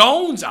Mac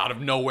Jones out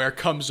of nowhere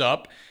comes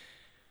up,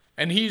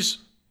 and he's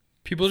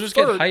People just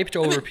Third. get hyped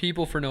over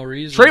people for no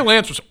reason. Trey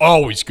Lance was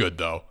always good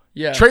though.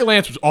 Yeah. Trey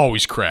Lance was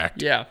always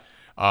cracked. Yeah.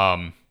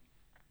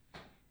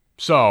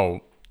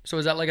 So So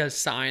is that like a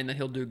sign that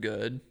he'll do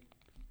good?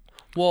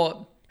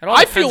 Well, it all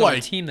I depends feel on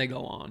like- the team they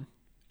go on.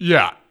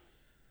 yeah,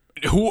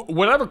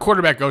 whatever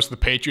quarterback goes to the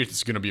Patriots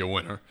is going to be a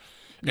winner,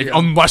 Yeah.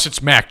 unless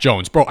it's Mac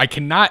Jones, bro. I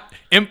cannot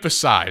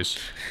emphasize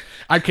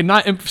my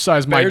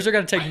Bears are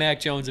going to take Mac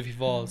Jones if he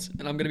falls,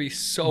 and I'm going to be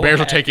so Bears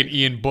are happy. taking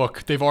Ian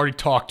Book. They've already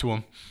talked to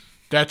him.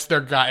 That's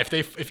their guy.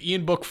 If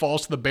Ian Book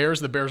falls to the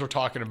Bears are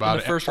talking about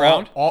the it. first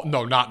round?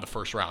 No, not in the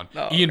first round.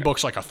 Oh, Ian okay.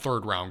 Book's like a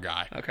third round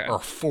guy. Okay. Or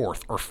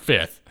fourth or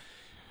fifth.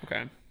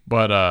 Okay.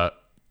 But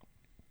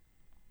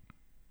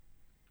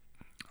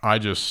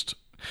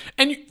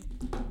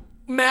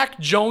Mac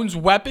Jones'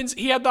 weapons,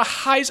 he had the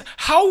highest.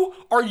 How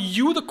are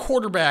you the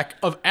quarterback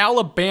of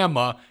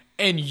Alabama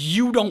and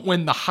you don't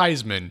win the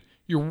Heisman?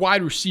 Your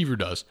wide receiver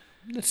does.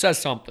 It says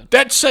something.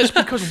 That says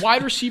because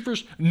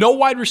no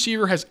wide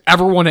receiver has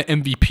ever won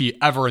an MVP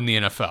ever in the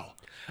NFL.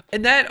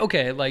 And that,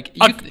 okay, like,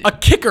 A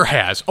kicker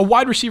has. A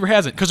wide receiver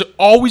hasn't because it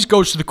always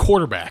goes to the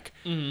quarterback.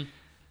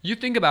 you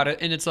think about it,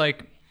 and it's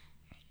like,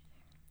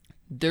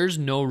 there's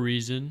no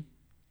reason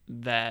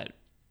that,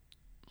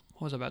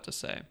 what was I about to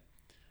say?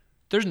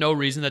 There's no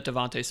reason that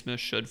Devontae Smith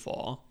should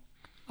fall.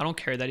 I don't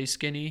care that he's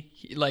skinny.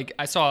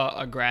 I saw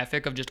a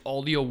graphic of just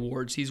all the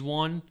awards he's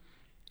won.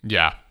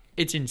 Yeah.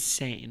 it's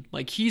insane.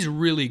 Like, he's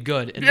really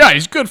good. And Yeah,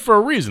 he's good for a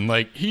reason.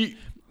 Like,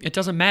 it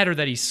doesn't matter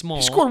that he's small.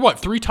 he scored, what,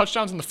 3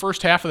 touchdowns in the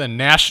first half of the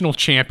national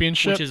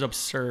championship? Which is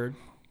absurd.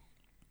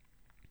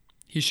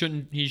 He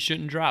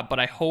shouldn't drop, but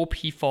I hope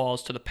he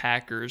falls to the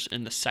Packers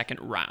in the second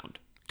round.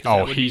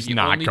 Oh, he's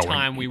not going. The only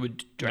time we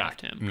would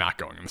draft him. Not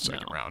going in the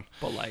second round.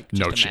 But, like,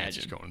 no just chance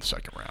he's going in the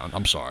second round.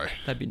 I'm sorry.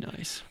 That'd be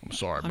nice. I'm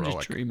sorry, bro. I'm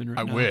just dreaming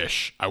right now. I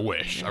wish.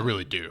 I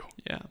really do.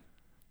 Yeah.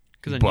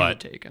 Because then you would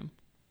take him.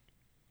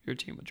 Your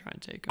team would try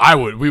and take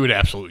him. We would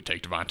absolutely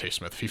take Devontae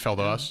Smith if he fell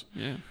to us.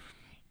 Yeah.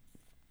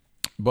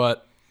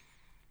 But,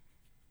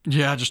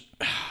 yeah,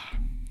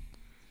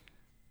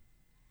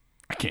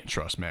 I can't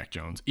trust Mac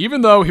Jones.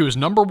 Even though he was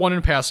number 1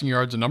 in passing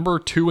yards and number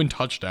 2 in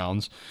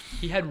touchdowns.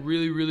 He had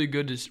really, really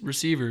good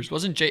receivers.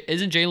 Isn't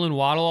Jalen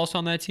Waddle also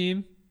on that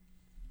team?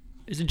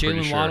 Isn't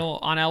Jalen Waddle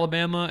on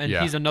Alabama? And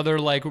he's another,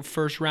 like,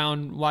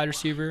 first-round wide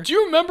receiver? Do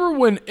you remember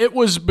when it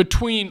was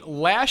between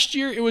last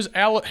year? It was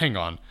hang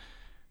on.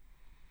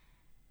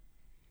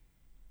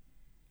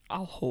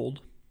 I'll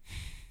hold.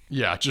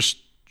 Yeah, just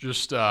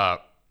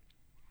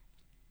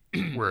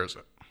where is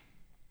it?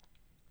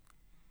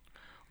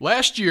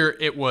 Last year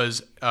it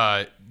was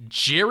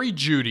Jerry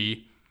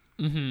Jeudy,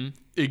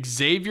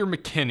 Xavier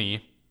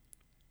McKinney,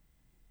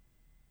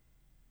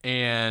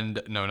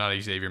 and no, not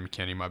Xavier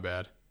McKinney, my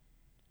bad.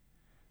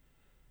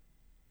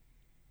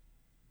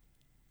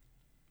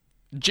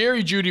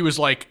 Jerry Jeudy was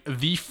like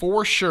the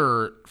for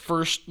sure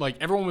first, like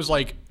everyone was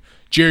like,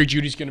 Jerry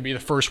Judy's going to be the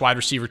first wide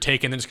receiver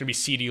taken, then it's going to be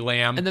CeeDee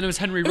Lamb. And then it was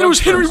Henry Ruggs. And it was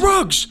Henry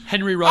Ruggs.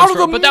 Henry Ruggs.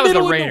 But that was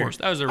the Raiders.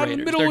 That was the Raiders. Out of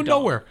the middle of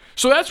nowhere.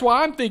 So that's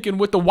why I'm thinking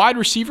with the wide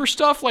receiver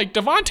stuff, like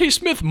Devontae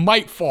Smith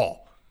might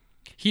fall.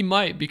 He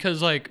might,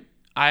 because like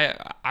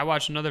I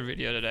watched another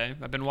video today.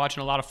 I've been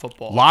watching a lot of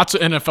football. Lots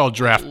of NFL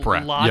draft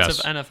prep. Lots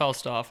of NFL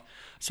stuff.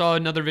 Saw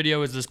another video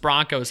with this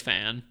Broncos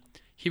fan.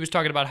 He was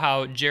talking about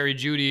how Jerry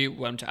Jeudy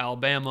went to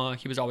Alabama.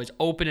 He was always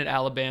open at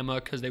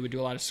Alabama because they would do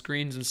a lot of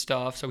screens and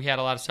stuff. So he had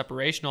a lot of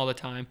separation all the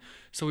time.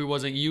 So he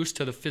wasn't used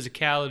to the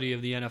physicality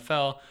of the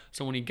NFL.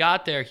 So when he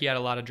got there, he had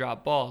a lot of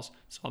drop balls.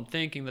 So I'm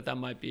thinking that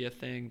might be a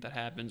thing that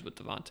happens with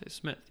Devontae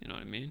Smith. You know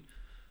what I mean?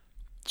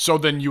 So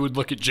then you would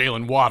look at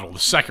Jalen Waddle, the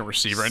second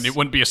receiver, and it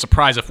wouldn't be a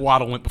surprise if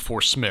Waddle went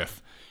before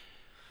Smith.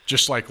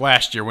 Just like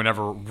last year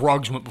whenever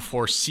Ruggs went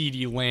before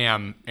CeeDee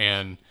Lamb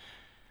and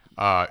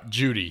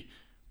Jeudy.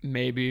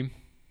 Maybe.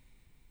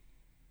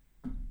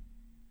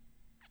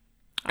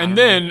 And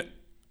then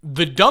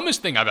the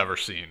dumbest thing I've ever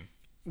seen,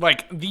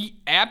 like the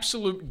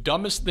absolute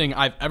dumbest thing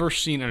I've ever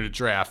seen in a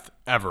draft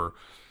ever,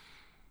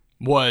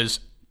 was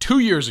 2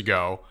 years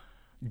ago,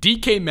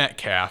 DK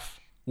Metcalf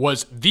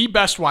was the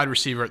best wide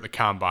receiver at the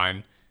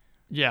combine.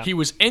 Yeah. He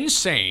was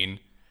insane.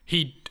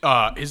 He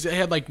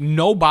had like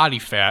no body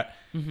fat,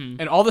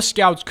 and all the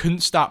scouts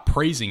couldn't stop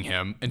praising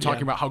him and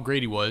talking about how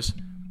great he was.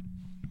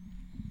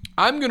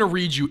 I'm going to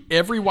read you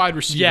every wide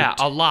receiver. Yeah,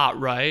 a lot,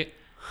 right?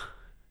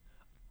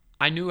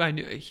 I knew.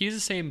 He's the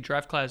same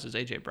draft class as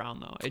A.J. Brown,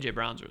 though. A.J.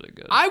 Brown's really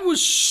good. I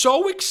was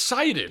so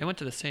excited. They went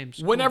to the same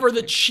school. Whenever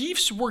the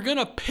Chiefs were going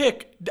to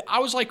pick, I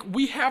was like,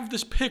 we have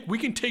this pick. We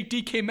can take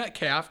DK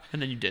Metcalf.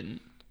 And then you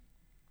didn't.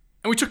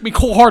 And we took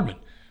Mecole Hardman.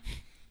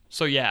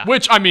 So, yeah.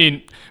 Which, I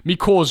mean,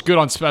 Mecole is good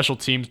on special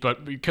teams,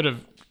 but we could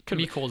have.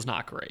 Mecole's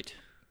not great.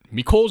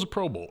 Mecole is a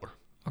Pro Bowler.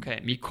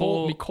 Okay,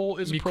 Mecole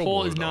is a Pro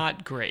Bowler. Mecole is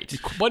not great.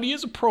 But he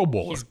is a Pro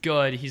Bowler. He's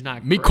good. He's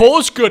not great. Mecole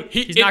is good.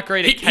 He's not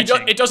great at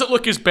catching. It doesn't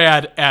look as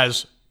bad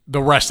as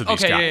the rest of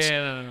these guys.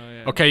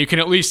 Yeah. Okay, you can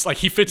at least, like,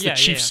 he fits the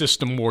Chiefs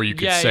system more, you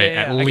could say,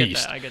 at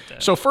least. I get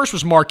that. So first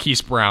was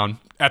Marquise Brown.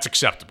 That's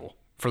acceptable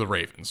for the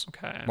Ravens.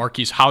 Okay.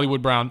 Marquise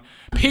Hollywood Brown.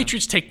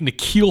 Patriots take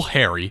N'Keal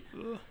Harry,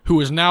 who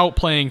is now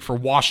playing for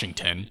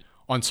Washington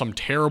on some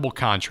terrible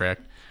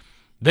contract.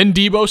 Then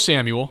Deebo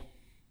Samuel.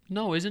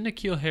 No, isn't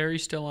N'Keal Harry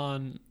still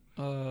on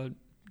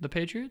the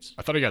Patriots?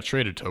 I thought he got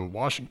traded to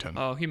Washington.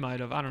 Oh, he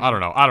might have. I don't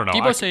know.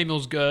 Deebo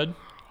Samuel's good.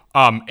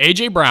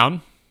 A.J.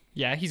 Brown.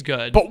 Yeah, he's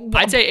good. But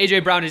I'd say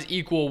A.J. Brown is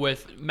equal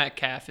with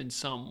Metcalf in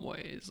some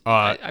ways.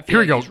 I feel here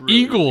we go. Really,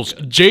 Eagles,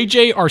 really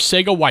J.J.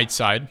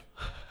 Arcega-Whiteside.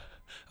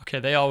 Okay,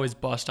 they always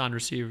bust on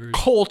receivers.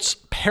 Colts,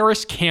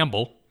 Paris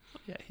Campbell.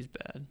 Yeah, he's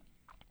bad.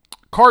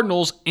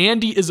 Cardinals,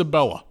 Andy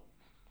Isabella.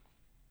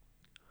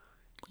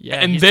 Yeah,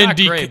 and he's then not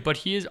great, but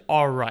he is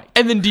all right.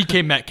 And then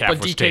DK Metcalf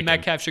but was DK taken.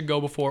 Metcalf should go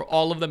before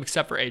all of them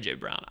except for A.J.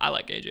 Brown. I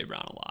like A.J.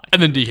 Brown a lot.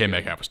 And then DK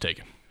Metcalf was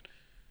taken.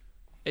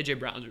 A.J.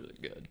 Brown's really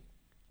good.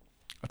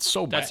 That's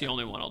so bad. That's the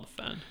only one I'll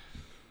defend.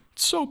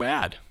 It's so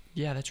bad.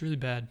 Yeah, that's really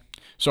bad.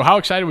 So how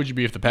excited would you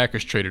be if the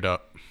Packers traded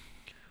up?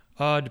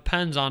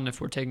 Depends on if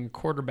we're taking a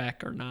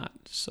quarterback or not.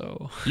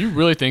 So you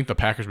really think the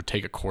Packers would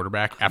take a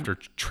quarterback after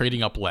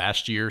trading up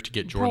last year to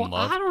get Jordan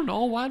Love? I don't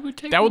know. Why would we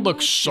take that? Would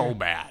look so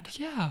bad.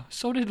 Yeah,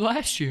 so did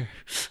last year.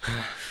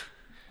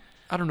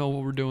 I don't know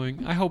what we're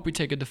doing. I hope we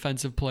take a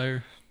defensive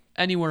player.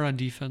 Anywhere on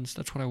defense,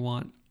 that's what I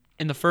want.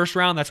 In the first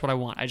round, that's what I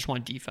want. I just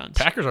want defense.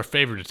 Packers are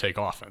favored to take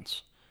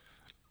offense.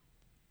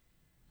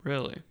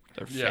 Really?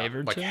 They're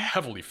favored to?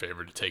 Heavily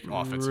favored to take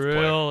offensive Really?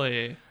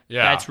 play.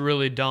 Yeah. That's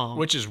really dumb.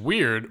 Which is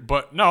weird,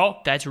 but no.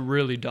 That's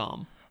really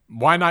dumb.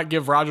 Why not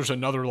give Rodgers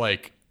another,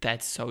 like...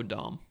 That's so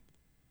dumb.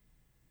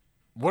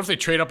 What if they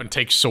trade up and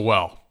take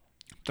Sewell?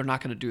 They're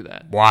not going to do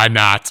that. Why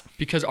not?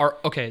 Because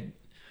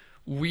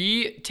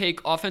we take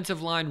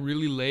offensive line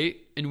really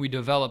late and we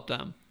develop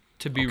them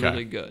to be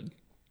really good,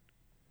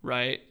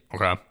 right?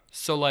 Okay.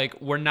 So like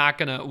we're not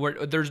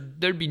gonna.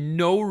 There'd be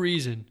no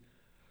reason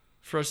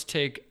for us to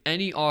take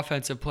any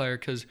offensive player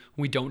because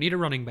we don't need a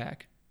running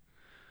back.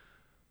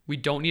 We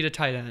don't need a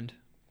tight end,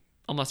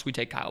 unless we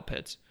take Kyle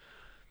Pitts.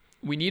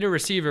 We need a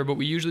receiver, but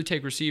we usually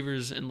take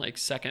receivers in like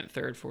second,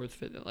 third, fourth,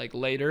 fifth, like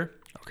later.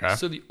 Okay.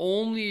 So the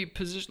only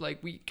position, like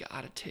we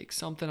gotta take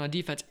something on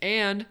defense,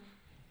 and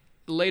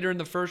later in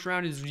the first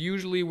round is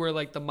usually where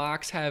like the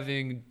mocks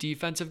having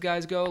defensive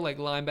guys go, like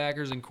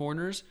linebackers and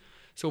corners.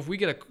 So if we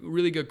get a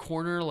really good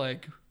corner,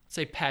 like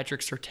say Patrick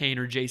Surtain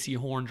or J.C.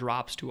 Horn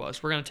drops to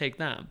us, we're gonna take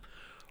them.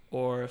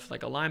 Or if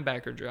like a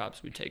linebacker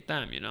drops, we take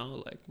them. You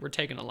know, like we're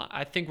taking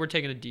I think we're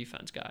taking a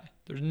defense guy.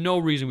 There's no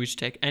reason we should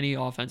take any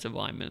offensive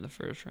lineman in the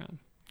first round.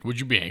 Would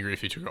you be angry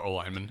if you took an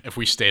O-lineman? If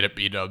we stayed at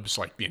B-Dubs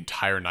like the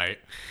entire night,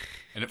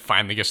 and it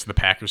finally gets to the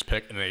Packers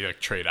pick, and they like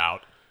trade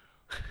out?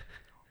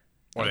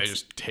 Or they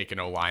just take an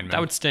O-lineman. That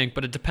would stink,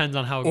 but it depends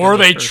on how. Or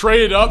they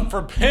trade up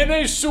for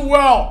Penei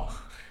Sewell.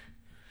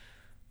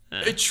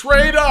 They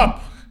trade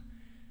up.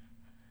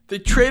 They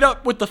trade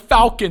up with the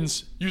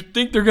Falcons. You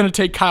think they're going to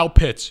take Kyle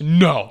Pitts?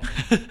 No.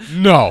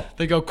 No.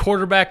 They go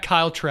quarterback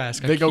Kyle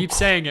Trask. I keep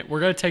saying it. We're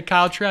going to take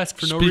Kyle Trask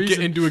for no reason. Speak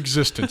it into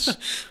existence.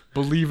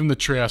 Believe in the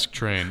Trask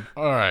train.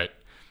 All right.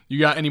 You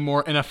got any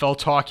more NFL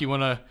talk you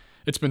want to...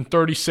 It's been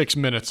 36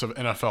 minutes of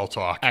NFL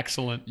talk.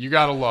 Excellent. You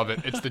got to love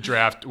it. It's the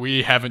draft.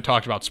 We haven't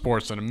talked about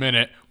sports in a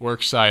minute. We're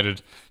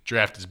excited.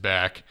 Draft is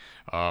back.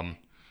 Yeah,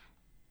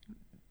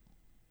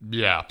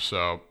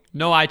 so...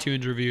 No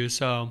iTunes reviews,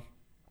 so...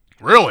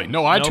 Really?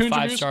 No iTunes reviews? No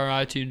 5-star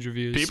iTunes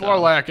reviews. People are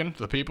lacking.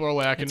 The people are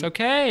lacking. It's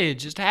okay. It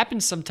just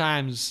happens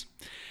sometimes.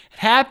 It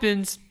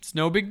happens. It's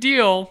no big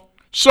deal.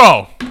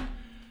 So,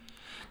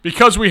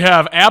 because we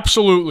have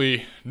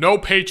absolutely no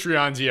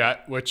Patreons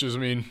yet, which is, I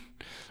mean,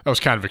 that was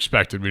kind of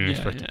expected. We didn't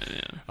expect it.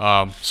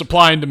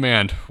 Supply and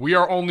demand. We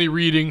are only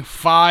reading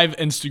 5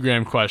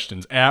 Instagram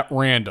questions at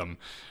random.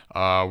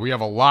 We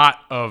have a lot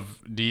of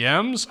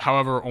DMs.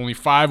 However, only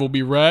 5 will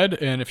be read.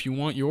 And if you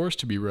want yours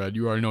to be read,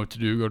 you already know what to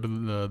do. Go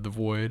to the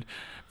Void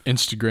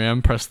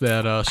Instagram. Press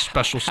that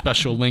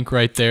special link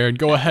right there. And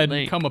go ahead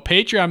and become a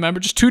Patreon member.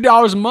 Just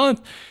 $2 a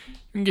month. You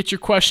can get your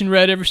question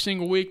read every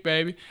single week,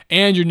 baby.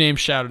 And your name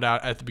shouted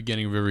out at the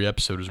beginning of every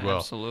episode as well.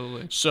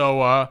 Absolutely.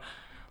 So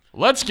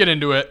let's get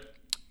into it.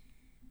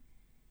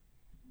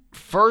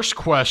 First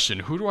question.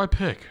 Who do I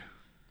pick?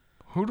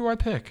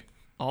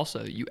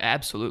 Also, you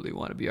absolutely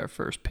want to be our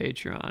first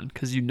Patreon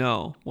because you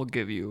know we'll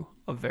give you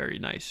a very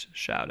nice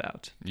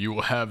shout-out. You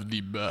will have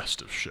the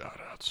best of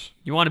shout-outs.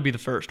 You want to be the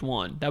first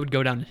one. That would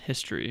go down in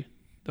history.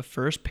 The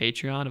first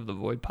Patreon of the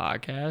Void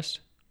Podcast.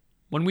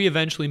 When we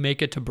eventually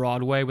make it to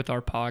Broadway with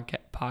our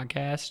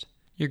podcast,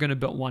 you're going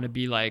to want to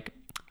be like,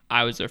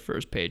 I was their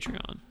first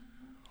Patreon.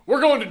 We're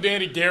going to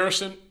Danny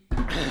Garrison.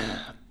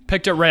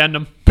 Picked at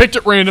random.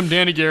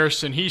 Danny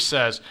Garrison. He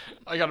says,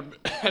 I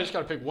just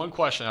got to pick one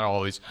question out of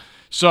all these.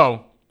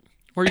 So...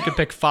 Or you could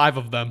pick 5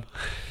 of them.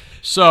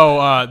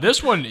 So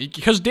this one,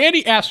 because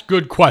Danny asked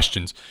good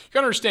questions. You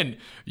got to understand,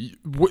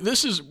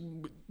 this is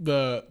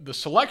the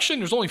selection.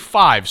 There's only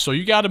 5, so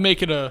you got to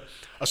make it a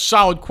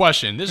solid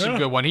question. This is a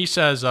good one. He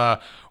says,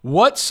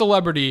 what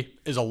celebrity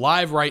is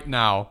alive right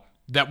now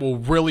that will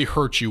really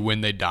hurt you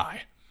when they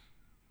die?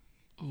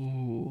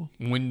 Ooh.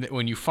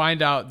 When you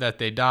find out that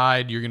they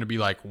died, you're going to be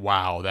like,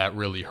 wow, that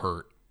really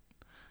hurt.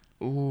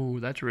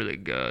 Ooh, that's really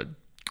good.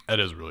 That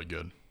is really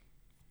good.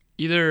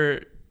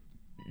 Either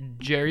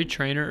Jerry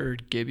Trainer or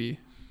Gibby.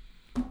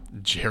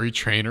 Jerry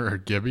Trainer or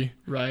Gibby?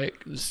 Right?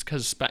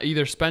 Because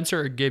either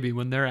Spencer or Gibby,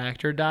 when their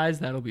actor dies,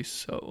 that'll be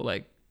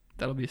so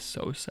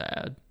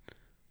sad.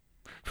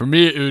 For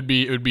me, it would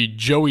be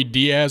Joey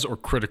Diaz or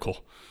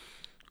Critical.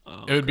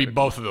 Oh, it would be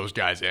both of those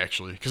guys,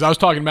 actually. Because I was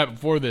talking about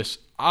before this.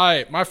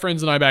 My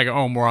friends and I back at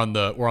home were on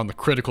the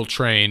Critical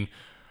train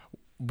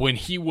when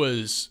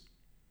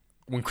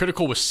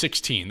Critical was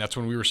 16. That's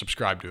when we were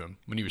subscribed to him.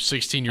 When he was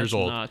 16 years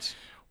old. Nuts.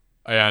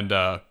 And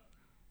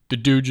the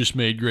dude just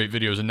made great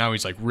videos, and now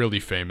he's like really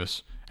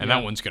famous. And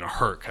that one's gonna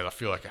hurt because I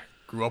feel like I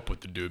grew up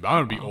with the dude. But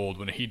I'm gonna be old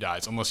when he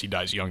dies, unless he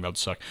dies young. That would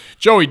suck.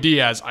 Joey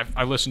Diaz,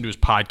 I listen to his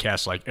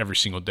podcast like every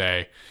single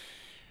day.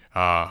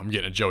 I'm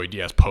getting a Joey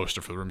Diaz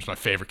poster for the room. He's my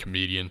favorite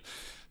comedian.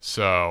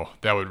 So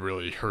that would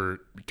really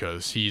hurt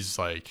because he's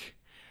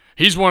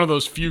one of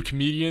those few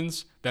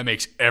comedians that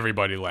makes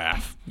everybody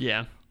laugh.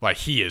 Yeah. Like,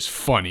 he is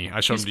funny. I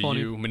showed him to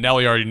you.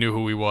 Manelli already knew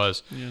who he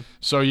was. Yeah.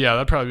 So, yeah,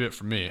 that'd probably be it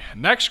for me.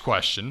 Next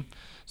question.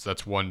 So,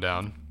 that's 1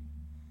 down.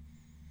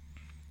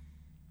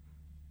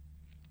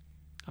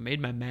 I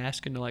made my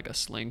mask into, like, a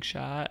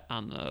slingshot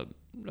on the,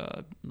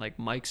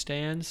 mic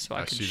stands. So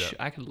I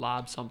could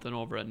lob something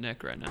over at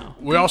Nick right now.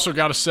 We also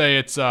got to say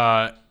it's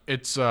what's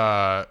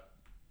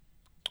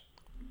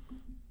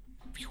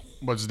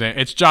his name?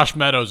 It's Josh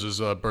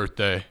Meadows'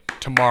 birthday.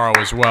 tomorrow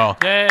as well.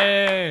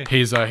 Yay!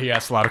 He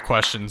asked a lot of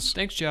questions.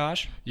 Thanks,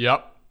 Josh.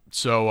 Yep.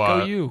 So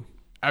Go you.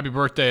 happy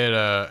birthday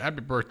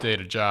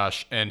to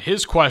Josh. And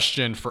his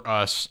question for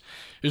us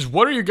is,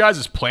 what are your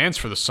guys' plans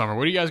for the summer?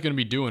 What are you guys going to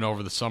be doing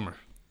over the summer?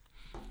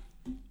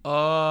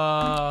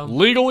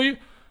 Legally,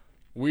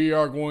 we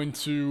are going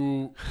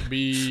to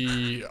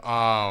be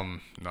no,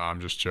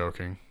 I'm just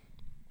joking.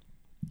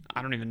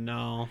 I don't even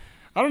know.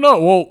 I don't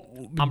know.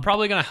 Well, I'm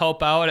probably gonna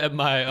help out at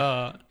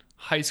my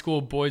high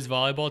school boys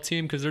volleyball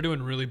team because they're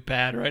doing really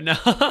bad right now.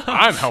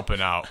 I'm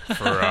helping out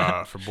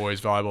for boys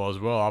volleyball as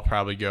well. I'll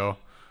probably go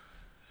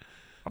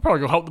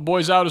help the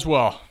boys out as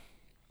well. I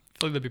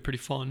feel like that'd be pretty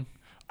fun.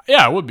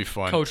 Yeah, it would be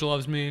fun. Coach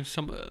loves me.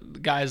 Some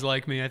guys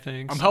like me, I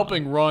think. I'm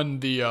helping run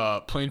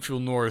the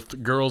Plainfield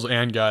North girls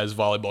and guys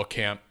volleyball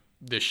camp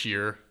this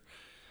year.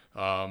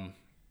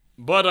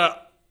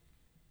 But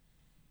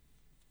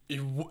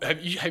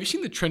have you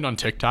seen the trend on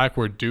TikTok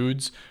where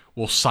dudes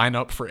will sign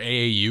up for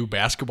AAU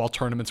basketball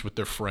tournaments with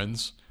their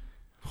friends?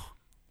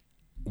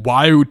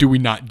 Why do we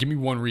not? Give me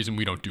one reason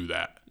we don't do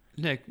that.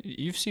 Nick,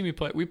 you've seen me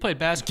play. We played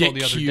basketball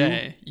the other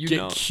day.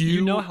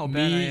 You know how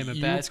bad I am at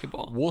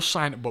basketball. We'll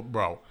sign up, but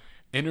bro,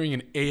 entering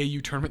an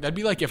AAU tournament, that'd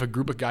be like if a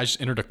group of guys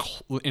just entered a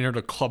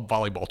club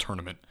volleyball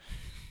tournament.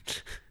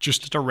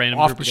 Just a random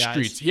off group the of guys.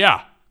 streets.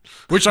 Yeah.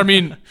 Which, I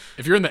mean,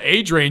 if you're in the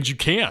age range, you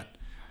can.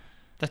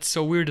 That's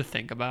so weird to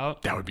think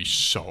about. That would be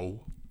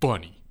so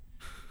funny.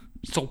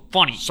 So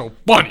funny. So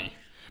funny.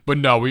 But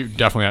no, we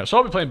definitely have. So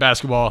I'll be playing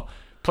basketball,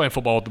 playing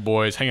football with the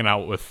boys, hanging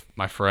out with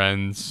my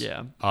friends.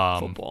 Yeah.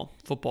 Football.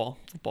 Gonna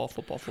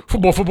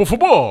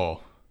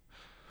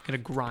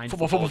grind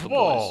football with the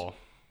boys.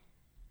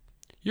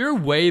 You're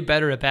way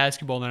better at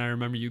basketball than I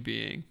remember you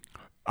being.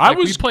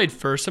 We played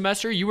first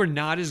semester. You were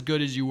not as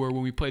good as you were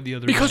when we played the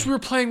other day. Because we were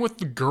playing with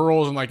the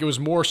girls, and like it was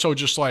more so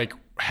just like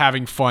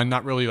having fun,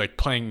 not really like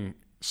playing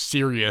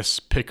serious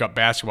pickup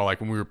basketball like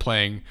when we were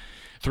playing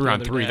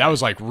 3-on-3. That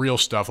was like real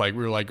stuff. Like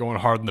we were like going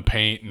hard in the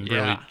paint and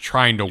really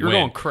trying to win. You were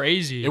going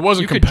crazy. It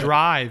wasn't. You could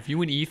drive.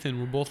 You and Ethan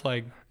were both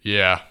like.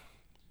 Yeah,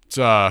 it's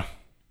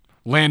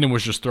Landon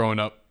was just throwing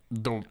up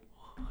the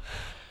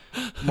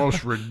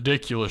most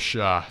ridiculous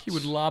shots. He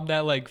would lob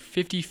that like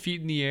 50 feet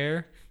in the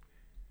air,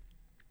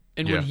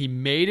 and when he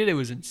made it, it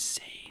was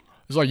insane.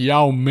 It was like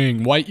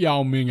white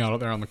Yao Ming out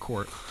there on the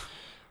court.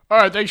 All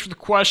right, thanks for the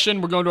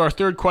question. We're going to our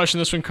third question.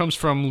 This one comes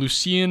from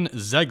Lucien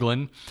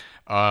Zeglin.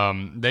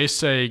 They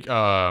say,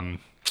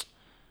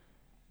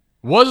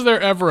 was there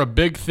ever a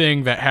big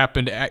thing that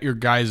happened at your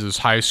guys'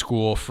 high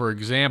school? For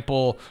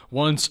example,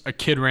 once a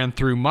kid ran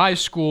through my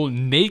school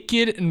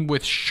naked and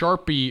with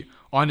Sharpie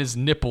on his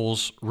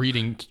nipples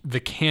reading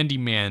The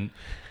Candyman,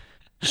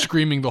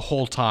 screaming the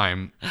whole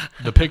time.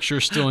 The picture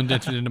is still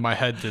indented into my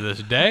head to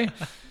this day.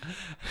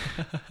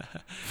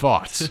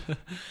 Thoughts?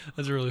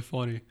 That's really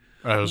funny.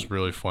 That was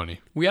really funny.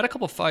 We had a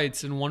couple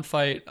fights, and one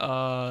fight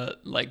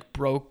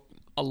broke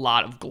a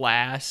lot of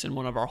glass in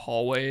one of our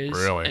hallways.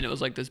 Really? And it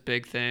was like this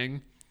big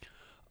thing.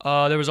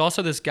 There was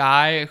also this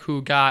guy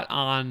who got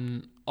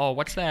on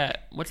what's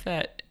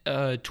that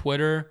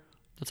Twitter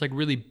that's like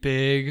really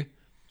big?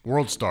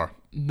 World Star.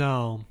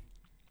 No.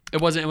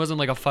 It wasn't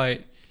like a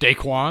fight.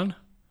 Daquan?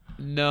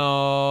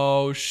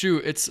 No,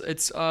 shoot.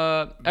 It's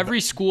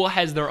every school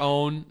has their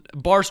own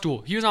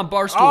Barstool. He was on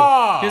Barstool.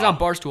 Ah! He was on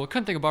Barstool. I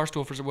couldn't think of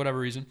Barstool for whatever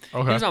reason.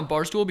 Okay. He was on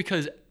Barstool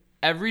because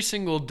every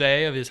single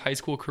day of his high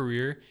school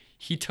career,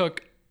 he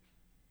took,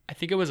 I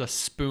think it was a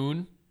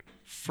spoon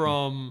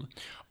from.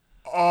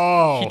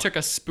 Oh. He took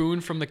a spoon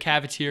from the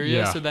cafeteria.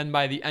 Yeah. So then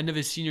by the end of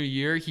his senior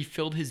year, he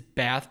filled his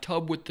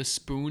bathtub with the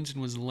spoons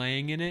and was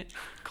laying in it.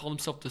 Called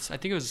himself this. I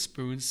think it was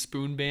a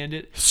spoon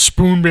bandit.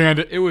 Spoon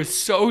bandit. It was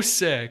so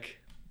sick.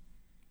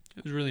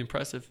 It was really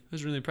impressive.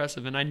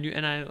 And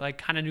I like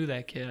kind of knew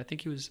that kid. I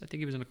think he was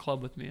in a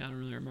club with me. I don't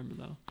really remember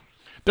though.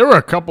 There were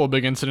a couple of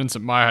big incidents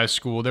at my high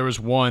school. There was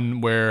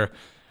one where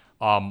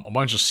a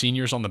bunch of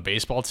seniors on the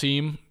baseball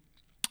team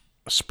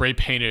spray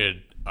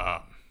painted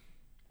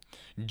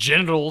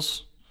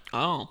genitals.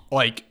 Oh.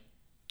 Like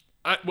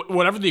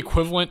whatever the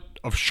equivalent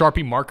of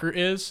Sharpie marker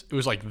is, it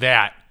was like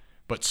that,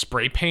 but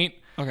spray paint.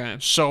 Okay.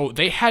 So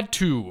they had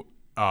to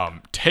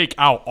take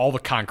out all the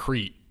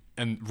concrete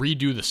and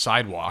redo the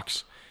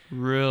sidewalks.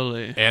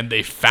 Really? And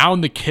they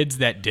found the kids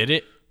that did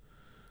it.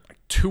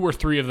 2 or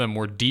 3 of them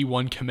were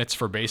D1 commits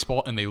for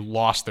baseball, and they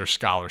lost their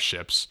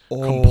scholarships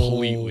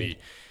completely.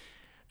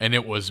 And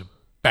it was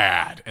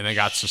bad. And they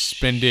got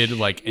suspended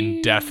like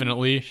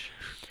indefinitely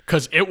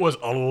because it was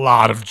a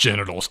lot of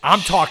genitals.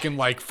 I'm talking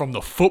like from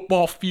the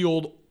football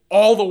field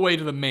all the way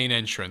to the main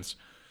entrance.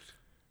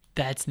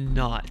 That's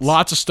nuts.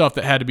 Lots of stuff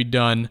that had to be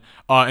done.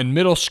 In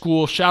middle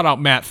school, shout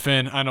out Matt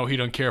Finn. I know he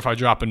doesn't care if I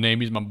drop a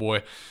name. He's my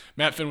boy.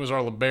 Matt Finn was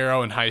our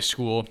libero in high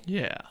school.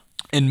 Yeah.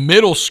 In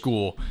middle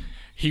school,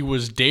 he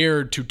was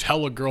dared to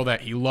tell a girl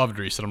that he loved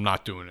her. He said, I'm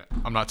not doing it.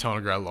 I'm not telling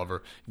a girl I love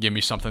her. Give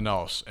me something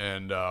else.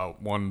 And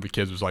one of the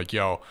kids was like,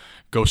 yo,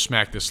 go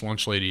smack this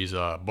lunch lady's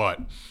butt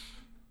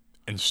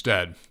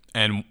instead.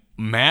 And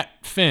Matt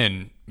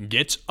Finn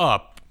gets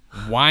up,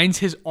 winds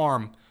his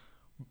arm,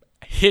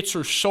 hits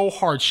her so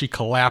hard she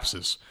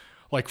collapses.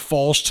 like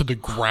falls to the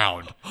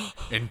ground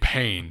in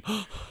pain.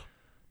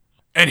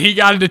 And he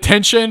got a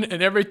detention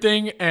and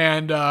everything,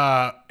 and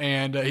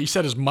he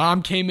said his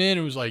mom came in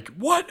and was like,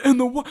 "What in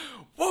the whoa,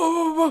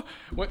 whoa, whoa."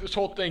 Went this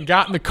whole thing,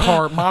 got in the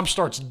car. Mom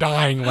starts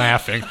dying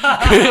laughing.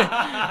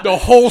 The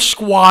whole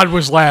squad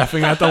was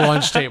laughing at the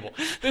lunch table.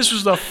 This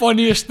was the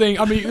funniest thing.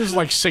 I mean, this is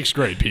like 6th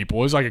grade people.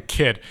 It was like a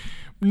kid.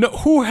 No,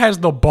 who has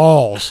the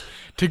balls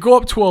to go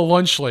up to a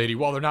lunch lady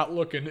while they're not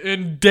looking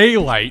in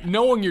daylight,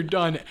 knowing you're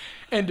done,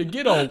 and to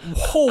get a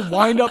whole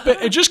wind up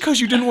and just because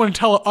you didn't want to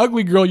tell an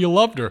ugly girl you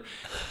loved her?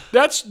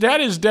 That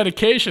is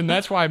dedication.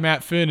 That's why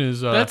Matt Finn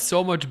is. That's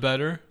so much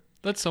better.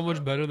 That's so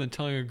much better than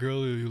telling a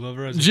girl you love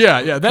her.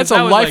 Yeah. That's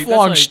a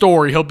lifelong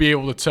story he'll be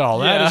able to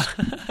tell. Yeah.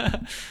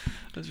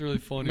 That's really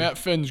funny. Matt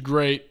Finn's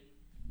great.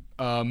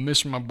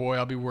 Miss my boy.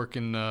 I'll be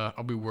working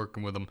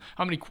with him.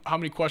 How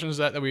many questions is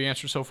that we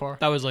answered so far?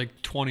 That was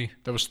like 20.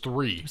 That was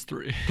 3. It was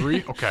 3.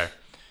 3? Okay.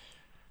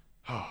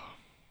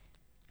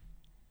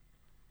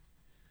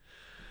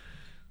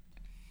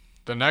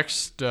 The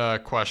next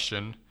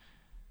question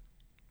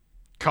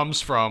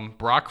comes from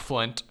Brock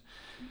Flint,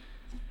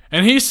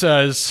 and he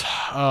says,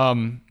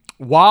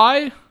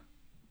 why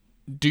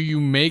do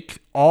you make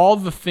all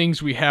the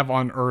things we have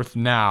on Earth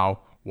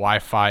now,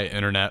 Wi-Fi,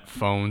 internet,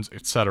 phones,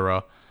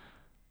 etc.,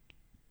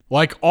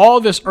 like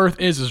all this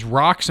Earth is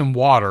rocks and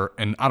water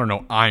and, I don't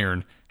know,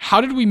 iron. How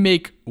did we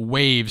make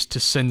waves to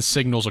send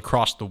signals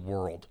across the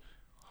world?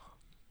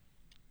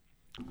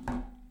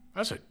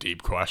 That's a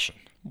deep question.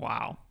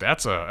 Wow.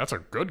 That's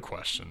a good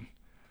question.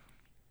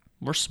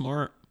 We're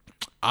smart.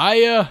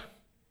 Well,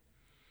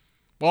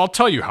 I'll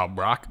tell you how,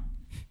 Brock.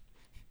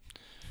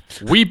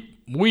 You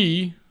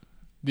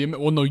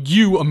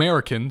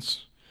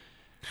Americans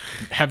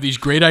have these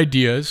great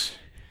ideas,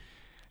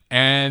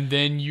 and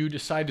then you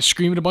decide to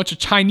scream at a bunch of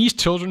Chinese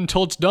children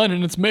until it's done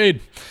and it's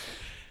made.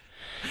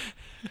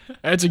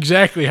 That's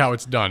exactly how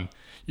it's done.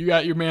 You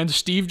got your man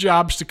Steve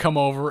Jobs to come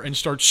over and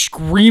start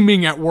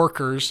screaming at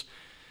workers.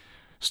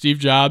 Steve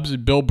Jobs,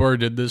 Bill Burr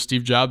did this.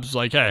 Steve Jobs is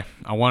like, hey,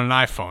 I want an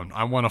iPhone.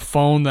 I want a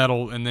phone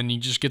and then he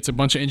just gets a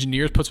bunch of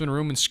engineers, puts them in a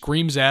room and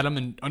screams at them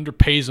and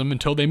underpays them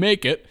until they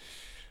make it.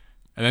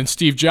 And then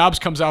Steve Jobs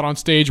comes out on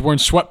stage wearing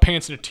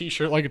sweatpants and a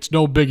t-shirt like it's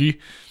no biggie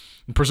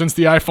and presents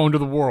the iPhone to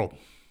the world.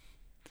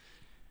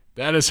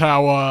 That is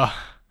how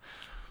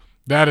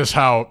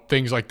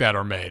things like that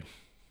are made.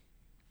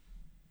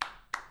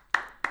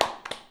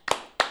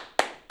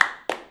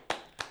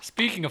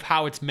 Speaking of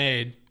how it's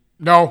made.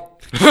 No.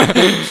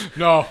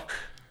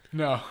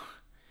 No.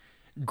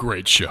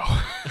 Great show.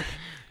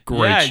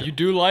 Great show. You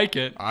do like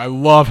it. I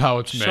love how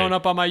it's made. Showing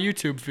up on my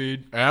YouTube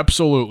feed.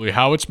 Absolutely.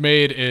 How It's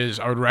Made is,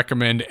 I would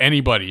recommend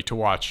anybody to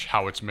watch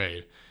How It's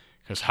Made,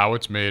 because How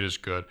It's Made is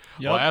good.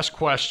 Yep. Last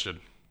question.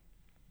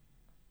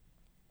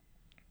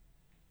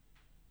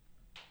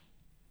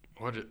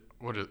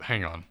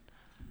 Hang on.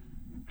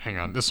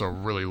 This is a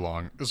really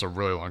long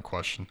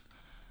question.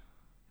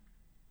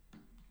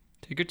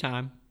 Take your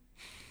time.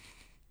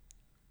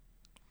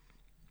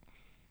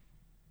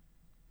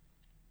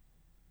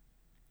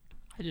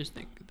 I just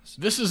think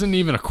this isn't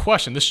even a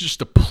question. This is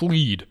just a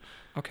plead.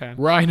 Okay.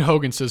 Ryan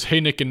Hogan says, "Hey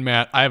Nick and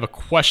Matt, I have a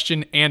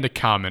question and a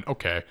comment."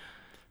 Okay.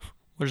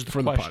 What is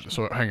the question?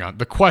 So hang on.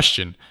 The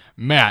question,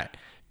 Matt,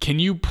 can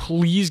you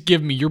please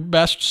give me your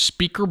best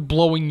speaker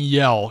blowing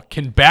yell?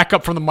 Can back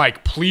up from the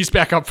mic. Please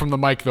back up from the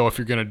mic though if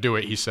you're gonna do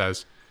it. He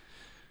says.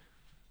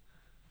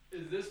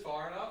 Is this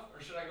far enough, or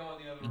should I go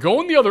in the other room?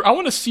 Go in the other. I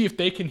want to see if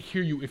they can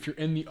hear you if you're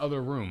in the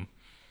other room.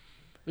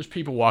 There's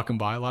people walking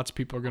by. Lots of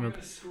people are gonna.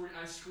 I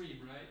scream,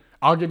 right?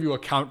 I'll give you a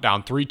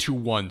countdown, 3, 2,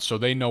 1, so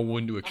they know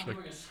when to expect. I'm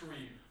doing a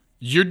scream.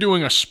 You're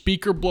doing a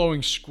speaker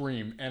blowing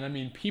scream, and I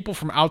mean, people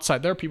from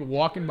outside. There are people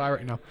walking by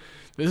right now.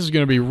 This is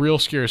gonna be real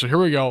scary. So here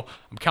we go.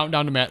 I'm counting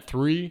down to Matt.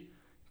 3,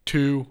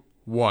 2,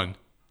 1.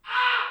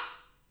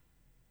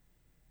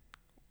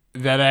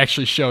 That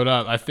actually showed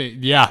up. I think.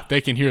 Yeah,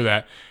 they can hear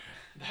that.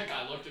 That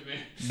guy looked at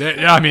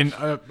me.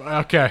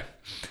 Okay.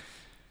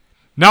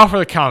 Now for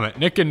the comment.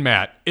 Nick and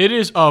Matt, it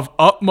is of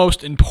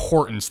utmost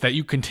importance that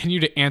you continue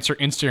to answer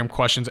Instagram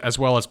questions as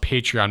well as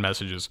Patreon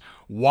messages.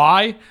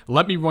 Why?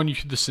 Let me run you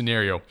through the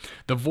scenario.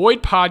 The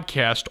Void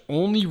podcast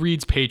only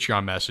reads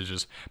Patreon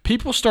messages.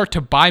 People start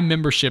to buy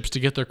memberships to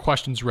get their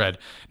questions read.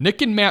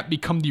 Nick and Matt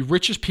become the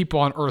richest people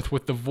on Earth,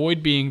 with The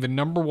Void being the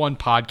 #1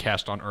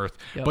 podcast on Earth.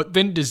 Yep. But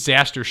then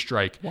disaster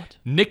strike. What?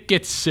 Nick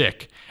gets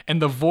sick,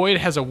 and The Void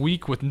has a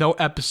week with no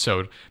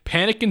episode.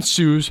 Panic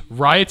ensues,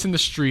 riots in the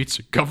streets,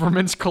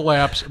 governments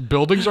collapse,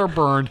 buildings are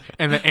burned,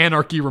 and the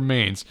anarchy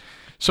remains.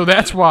 So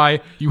that's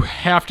why you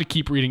have to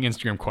keep reading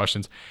Instagram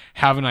questions.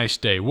 Have a nice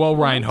day. Well,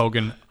 Ryan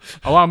Hogan,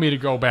 allow me to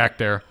go back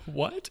there.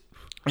 What?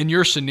 In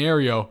your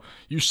scenario,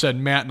 you said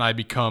Matt and I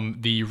become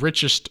the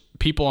richest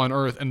people on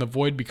Earth, and The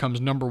Void becomes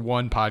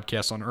 #1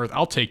 podcast on Earth.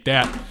 I'll take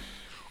that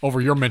over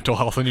your mental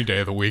health any day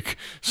of the week.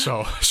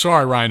 So,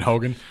 sorry, Ryan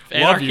Hogan. If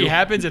anarchy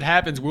happens, it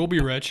happens. We'll be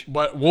rich.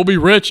 But we'll be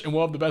rich, and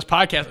we'll have the best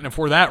podcast. And if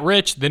we're that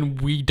rich, then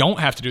we don't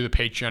have to do the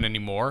Patreon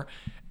anymore.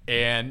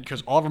 And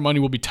because all of our money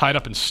will be tied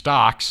up in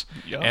stocks,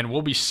 and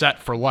we'll be set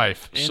for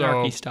life.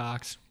 Anarchy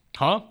stocks.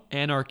 Huh?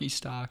 Anarchy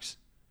stocks.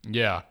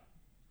 Yeah.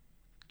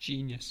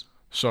 Genius.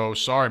 So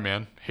sorry,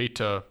 man. Hate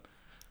to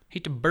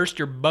burst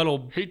your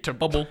bubble. Hate to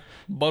burst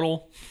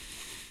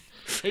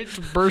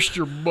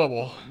your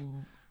bubble.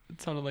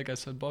 It sounded like I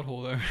said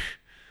butthole there.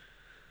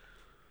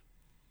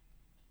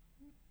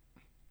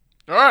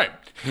 All right.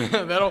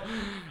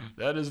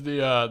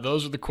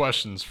 Those are the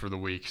questions for the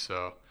week.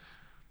 So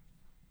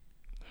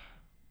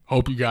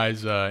hope you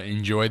guys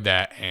enjoyed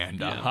that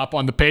and hop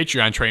on the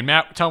Patreon train.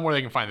 Matt, tell them where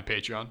they can find the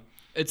Patreon.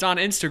 It's on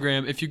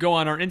Instagram. If you go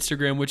on our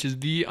Instagram, which is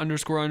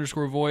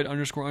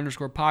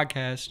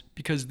 __void_podcast,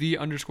 because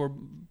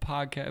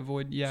 _podcast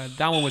void,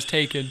 that one was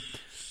taken.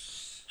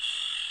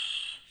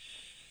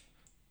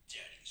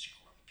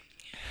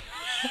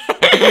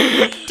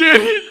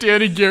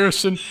 Danny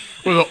Garrison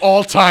with an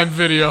all-time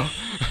video.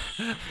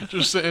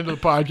 Just sitting into the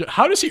podcast.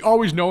 How does he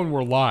always know when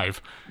we're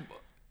live?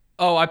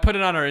 Oh, I put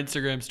it on our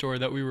Instagram story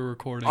that we were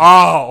recording.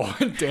 Oh,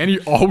 Danny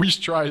always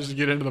tries to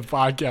get into the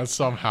podcast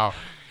somehow.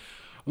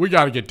 We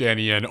got to get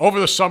Danny in. Over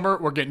the summer,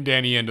 we're getting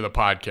Danny into the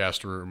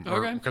podcast room.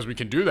 Okay. Because we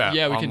can do that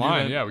Yeah, we online. can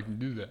do that. Yeah, we can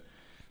do that.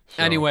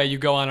 So, Anyway, you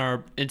go on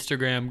our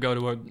Instagram, go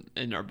to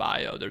in our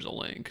bio. There's a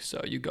link.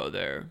 So you go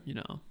there,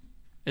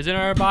 Is it in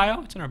our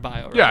bio? It's in our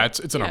bio, right? Yeah,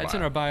 it's in our bio. It's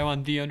in our bio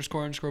on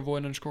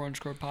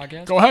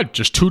 __void_podcast. Go ahead.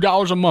 Just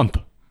 $2 a month.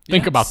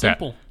 Think about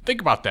simple. that.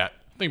 Think about that.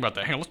 Hang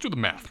on, let's do the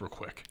math real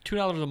quick.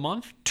 $2 a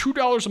month?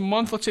 $2 a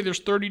month. Let's say there's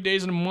 30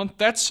 days in a month.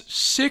 That's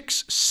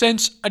 6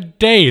 cents a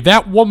day.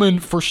 That woman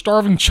for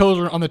starving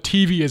children on the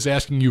TV is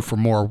asking you for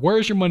more. Where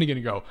is your money going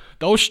to go?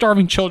 Those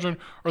starving children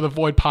or the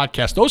Void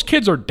podcast? Those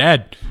kids are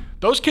dead.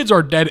 Those kids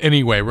are dead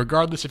anyway,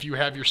 regardless if you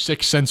have your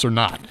 6 cents or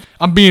not.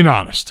 I'm being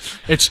honest.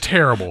 It's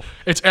terrible.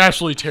 It's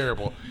absolutely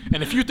terrible.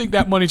 And if you think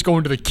that money's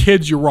going to the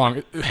kids, you're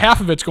wrong.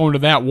 Half of it's going to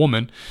that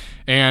woman.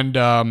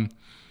 And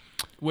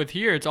with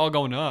here, it's all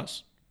going to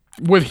us.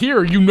 With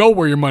here, you know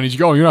where your money's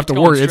going. You don't have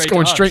to worry. It's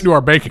going straight into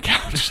our bank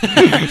account.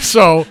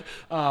 So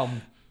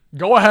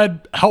go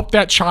ahead, help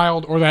that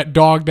child or that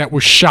dog that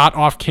was shot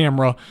off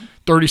camera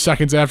 30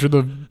 seconds after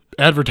the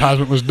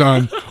advertisement was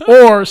done,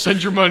 or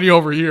send your money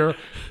over here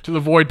to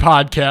the Void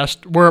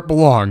Podcast where it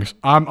belongs.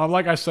 I'm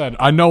like I said,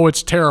 I know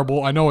it's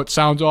terrible. I know it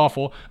sounds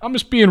awful. I'm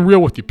just being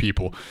real with you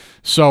people.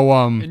 So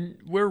and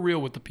we're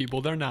real with the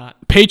people. They're not.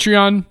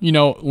 Patreon,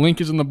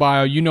 link is in the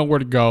bio. You know where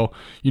to go.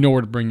 You know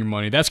where to bring your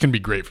money. That's gonna be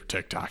great for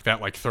TikTok.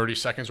 That 30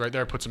 seconds right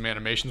there. Put some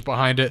animations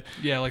behind it.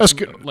 Yeah,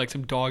 like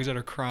some dogs that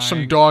are crying.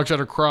 Some dogs that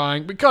are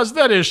crying, because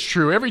that is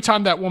true. Every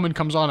time that woman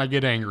comes on, I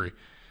get angry.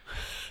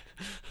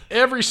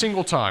 Every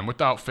single time,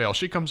 without fail.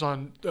 She comes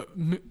on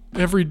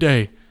every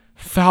day.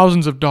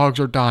 Thousands of dogs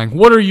are dying.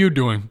 What are you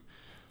doing?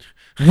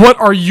 What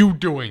are you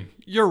doing?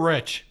 You're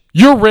rich.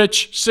 You're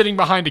rich, sitting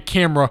behind a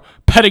camera,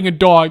 petting a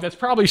dog that's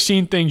probably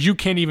seen things you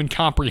can't even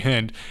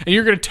comprehend. And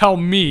you're going to tell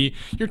me,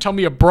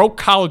 a broke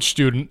college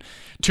student,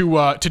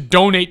 to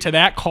donate to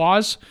that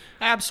cause?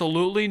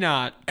 Absolutely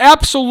not.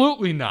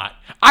 Absolutely not.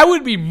 I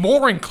would be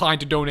more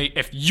inclined to donate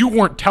if you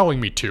weren't telling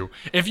me to.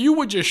 If you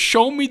would just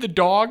show me the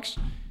dogs,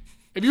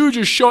 if you would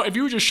just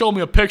show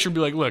me a picture and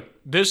be like, look,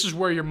 this is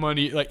where your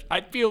money,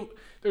 I feel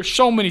there's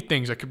so many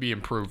things that could be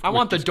improved. I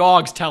want the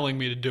dogs telling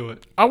me to do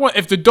it.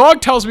 If the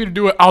dog tells me to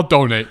do it, I'll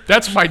donate.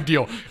 That's my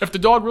deal. If the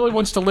dog really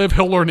wants to live,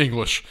 he'll learn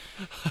English.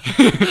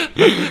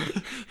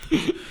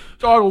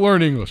 Dog will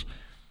learn English.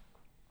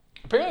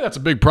 Apparently that's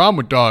a big problem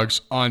with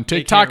dogs on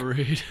TikTok. They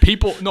can't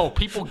read.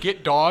 People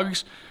get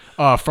dogs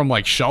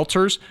from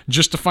shelters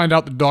just to find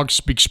out the dogs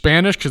speak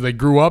Spanish because they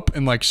grew up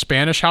in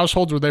Spanish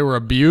households where they were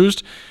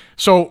abused.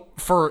 So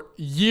for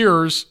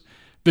years,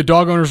 the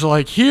dog owners are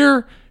like,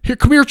 here,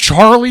 come here,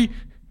 Charlie,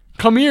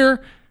 come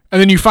here. And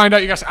then you find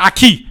out you guys,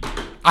 aquí.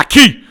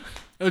 And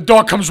the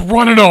dog comes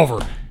running over.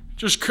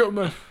 Just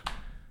come.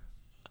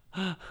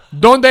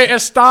 Donde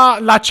está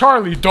la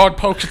Charlie? Dog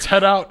pokes its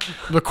head out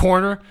the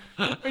corner.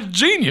 It's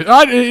genius.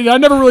 I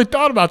never really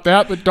thought about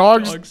that, but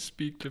dogs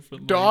speak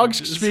different languages.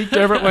 Dogs speak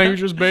different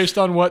languages based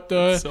on what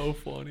the... So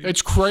funny.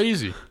 It's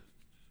crazy.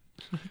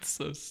 It's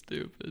so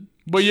stupid.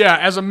 But yeah,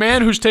 as a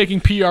man who's taking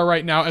PR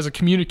right now, as a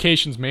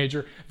communications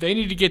major, they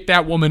need to get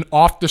that woman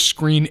off the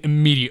screen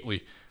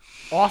immediately.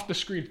 Off the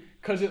screen.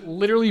 Because it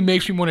literally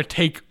makes me want to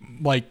take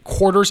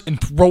quarters and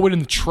throw it in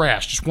the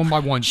trash. Just one by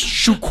one. Just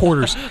shoot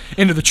quarters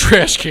into the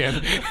trash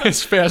can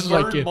as fast as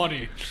I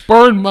can.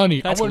 Burn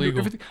money. That's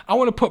illegal. I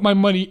want to put my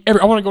money...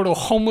 I want to go to a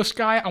homeless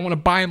guy. I want to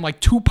buy him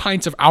 2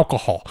 pints of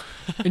alcohol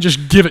and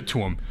just give it to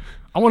him.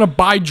 I want to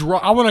buy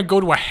drugs. I want to go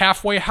to a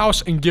halfway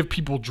house and give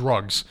people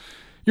drugs.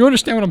 You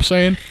understand what I'm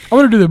saying? I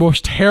want to do the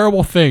most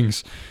terrible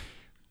things.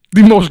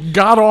 The most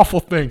god-awful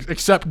things,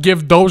 except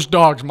give those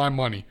dogs my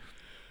money.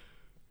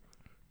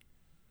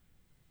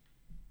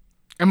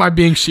 Am I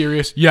being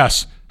serious?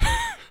 Yes.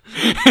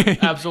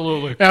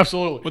 Absolutely.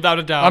 Absolutely. Without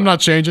a doubt. I'm not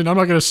changing. I'm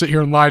not going to sit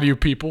here and lie to you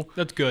people.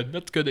 That's good.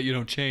 That's good that you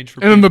don't change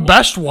for people. And then the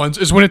best ones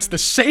is when it's the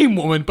same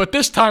woman, but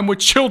this time with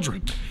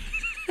children.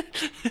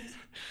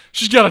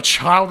 She's got a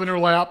child in her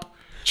lap.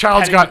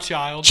 Child's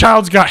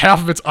got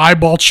half of its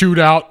eyeball chewed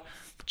out.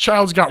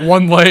 Child's got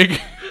one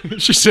leg.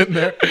 She's sitting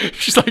there.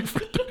 She's like,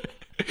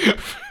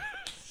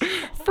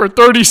 for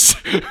 30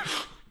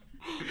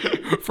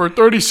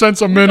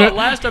 cents a minute.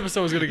 Last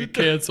episode was gonna get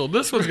canceled.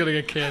 This one's gonna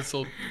get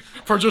canceled.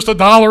 For just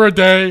 $1 a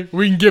day,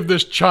 we can give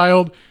this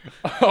child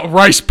a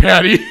rice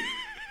patty.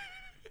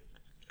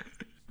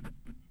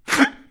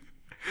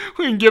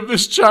 We can give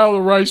this child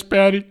a rice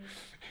patty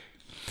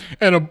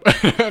and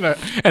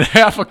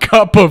half a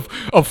cup of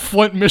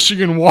Flint,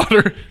 Michigan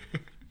water.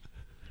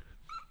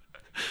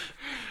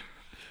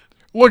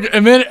 Look,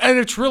 and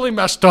it's really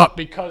messed up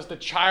because the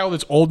child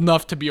is old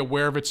enough to be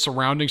aware of its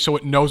surroundings, so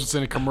it knows it's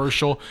in a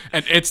commercial,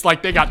 and it's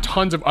like they got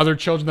tons of other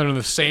children that are in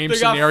the same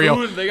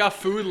scenario. They got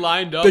food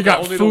lined up. They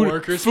got only food, the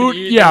workers food,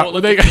 can eat. yeah.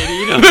 They got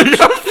They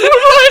got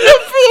food lined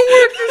up for the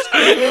workers.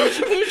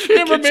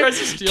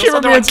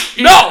 Cameraman's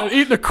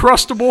eating the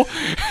Crustable.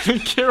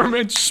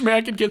 Cameraman's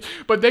smacking kids,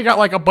 but they got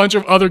like a bunch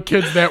of other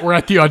kids that were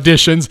at the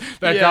auditions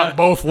that got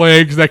both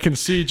legs that can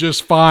see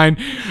just fine.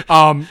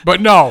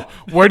 But no,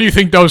 where do you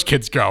think those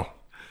kids go?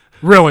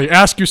 Really,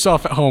 ask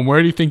yourself at home,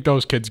 where do you think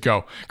those kids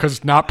go? Because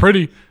it's not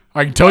pretty.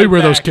 I can tell you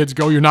where those kids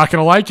go. You're not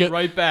going to like it.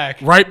 Right back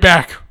to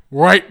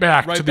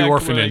the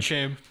orphanage. To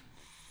where they came.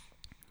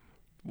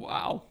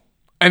 Wow.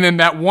 And then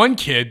that one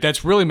kid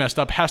that's really messed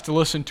up has to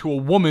listen to a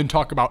woman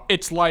talk about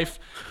its life.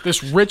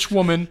 This rich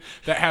woman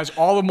that has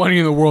all the money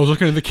in the world is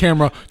looking at the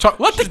camera.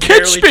 Let the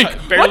kid speak.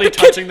 Barely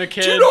touching the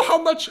kid. Do you know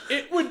how much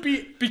it would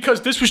be?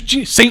 Because this was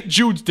St.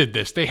 Jude's did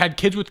this. They had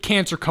kids with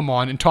cancer come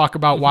on and talk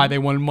about why they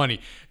wanted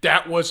money.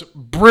 That was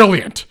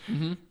brilliant.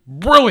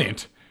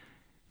 Brilliant.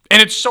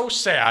 And it's so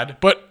sad,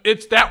 but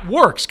that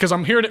works because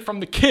I'm hearing it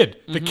from the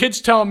kid. The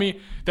kid's telling me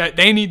that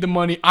they need the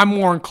money. I'm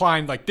more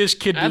inclined, like, this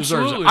kid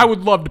deserves it. I would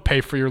love to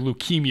pay for your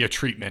leukemia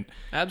treatment.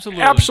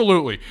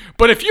 Absolutely.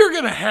 But if you're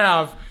going to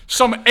have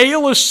some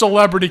A-list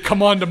celebrity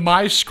come onto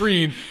my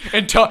screen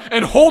and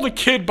hold a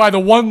kid by the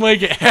one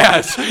leg it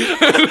has, hold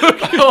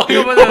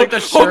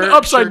it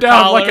upside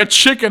down collar, like a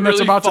chicken that's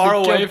about far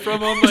to be away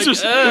from him, like,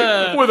 just,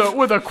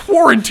 with a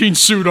quarantine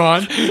suit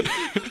on.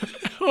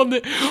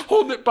 Holding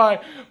it by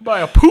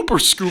a pooper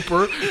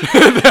scooper.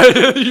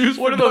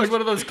 What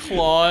are those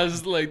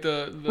claws? Like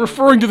the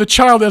referring to the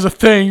child as a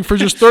thing. For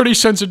just 30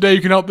 cents a day,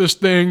 you can help this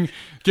thing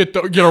get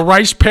a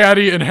rice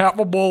patty and half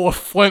a bowl of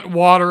Flint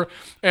water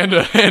and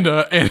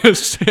a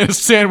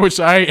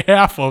sandwich I ate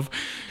half of.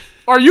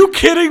 Are you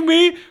kidding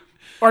me?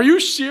 Are you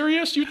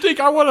serious? You think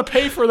I want to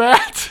pay for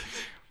that?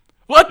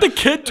 Let the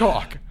kid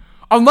talk.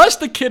 Unless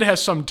the kid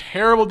has some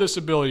terrible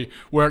disability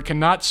where it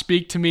cannot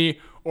speak to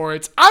me. Or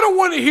I don't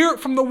want to hear it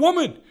from the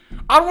woman.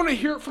 I don't want to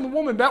hear it from the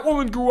woman. That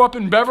woman grew up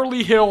in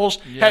Beverly Hills,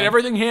 had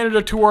everything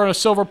handed to her on a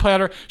silver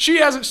platter. She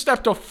hasn't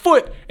stepped a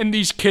foot in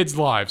these kids'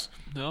 lives.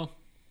 No.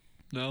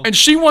 And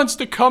she wants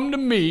to come to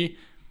me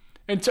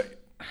and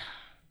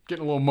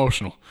getting a little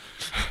emotional.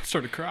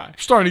 Starting to cry.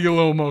 Starting to get a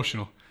little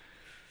emotional.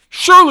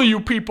 Surely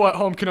you people at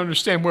home can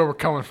understand where we're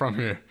coming from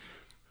here.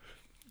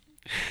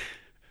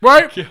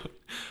 Right? Yeah.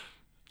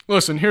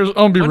 Listen, I'm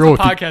going to be real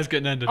with you. When's the podcast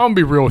getting ended? I'm going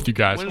to be real with you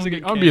guys. I'm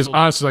going to be as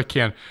honest as I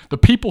can. The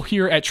people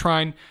here at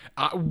Trine,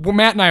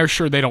 Matt and I are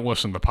sure they don't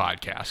listen to the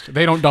podcast.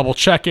 They don't double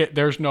check it.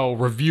 There's no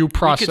review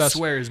process. We can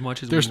swear as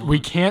much as we want. We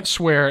can't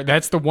swear.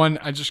 That's the one,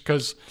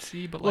 because,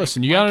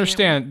 listen, you got to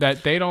understand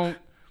that they don't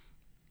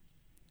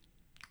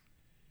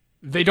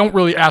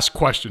really ask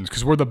questions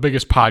because we're the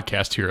biggest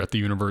podcast here at the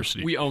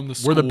university. We own the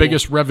school. We're the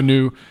biggest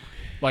revenue.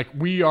 Like,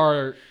 we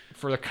are,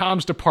 for the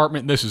comms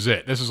department, this is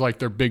it. This is like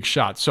their big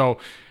shot. So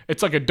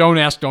it's like a don't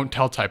ask, don't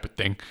tell type of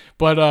thing.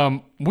 But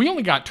we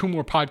only got 2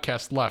 more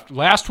podcasts left.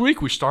 Last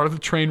week, we started the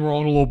train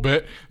rolling a little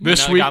bit.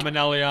 This week,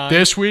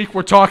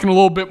 we're talking a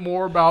little bit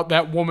more about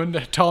that woman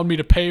telling me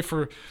to pay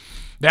for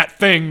that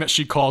thing that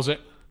she calls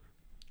it.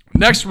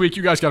 Next week,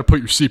 you guys got to put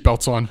your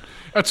seatbelts on.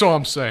 That's all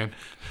I'm saying.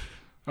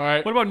 All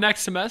right. What about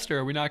next semester?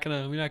 Are we not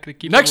gonna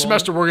keep next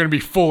semester? We're gonna be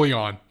fully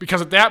on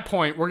because at that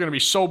point we're gonna be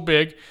so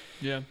big.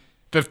 Yeah.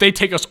 That if they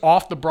take us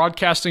off the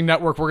broadcasting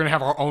network, we're going to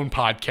have our own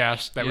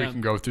podcast that we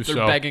can go through.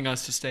 They're begging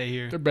us to stay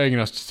here. They're begging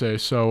us to stay.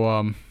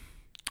 So,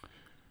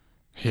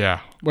 yeah.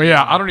 Well,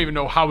 yeah, I don't even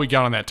know how we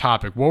got on that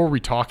topic. What were we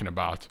talking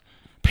about?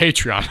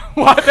 Patreon.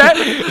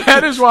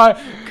 That is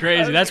why.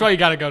 Crazy. That's why you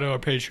got to go to our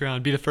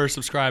Patreon. Be the first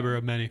subscriber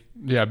of many.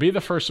 Yeah, be the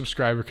first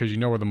subscriber because you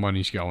know where the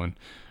money's going.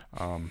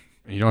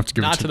 You don't have to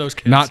give it to those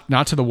kids.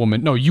 Not to the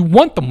woman. No, you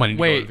want the money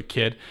to go to the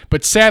kid,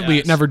 but sadly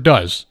it never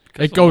does.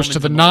 It goes to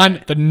the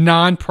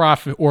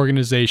non-profit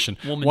organization.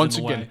 Once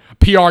again,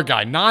 PR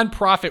guy.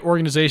 Non-profit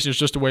organization is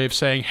just a way of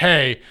saying,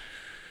 hey,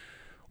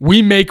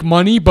 we make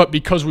money, but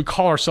because we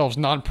call ourselves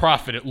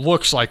non-profit, it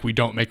looks like we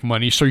don't make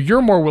money. So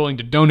you're more willing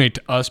to donate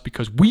to us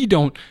because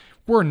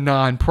we're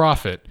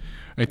non-profit.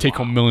 They take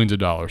home millions of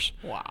dollars.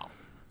 Wow.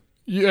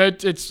 Yeah,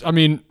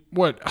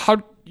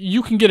 how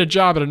you can get a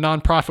job at a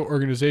non-profit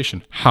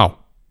organization. How?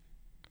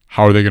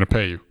 How are they going to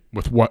pay you?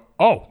 With what?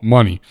 Oh,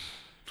 money.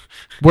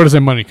 Where does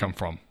that money come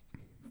from?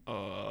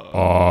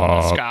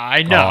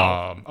 Sky,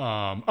 no.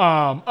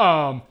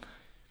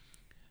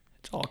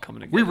 It's all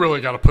coming together. We really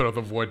got to put up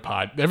the Void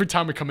Pod. Every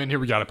time we come in here,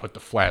 we got to put the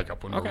flag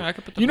up. Okay, I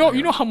could put the You know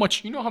flag up.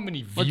 how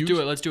many views?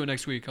 Let's do it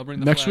next week. I'll bring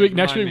the Next flag. week,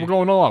 Remind me. we're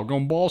going all out. We're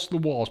going balls to the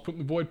walls. Putting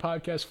the Void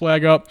Podcast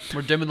flag up.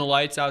 We're dimming the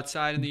lights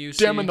outside in the UC.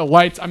 Dimming the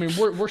lights. I mean,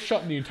 we're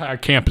shutting the entire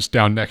campus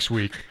down next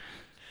week.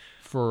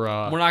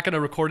 We're not going to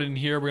record it in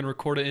here. We're going to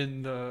record it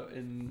in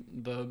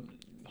the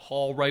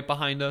hall right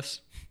behind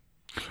us.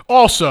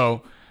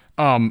 Also,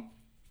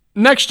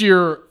 next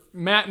year,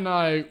 Matt and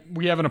I,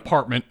 we have an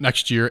apartment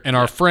next year, and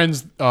our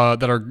friends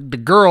that are the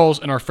girls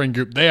in our friend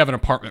group, they have an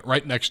apartment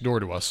right next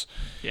door to us.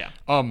 Yeah.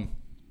 And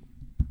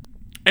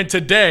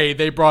today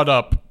they brought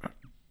up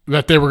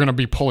that they were going to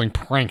be pulling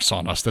pranks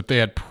on us, that they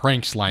had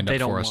pranks lined up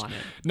for us. They don't want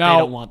it. Now, They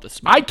don't want the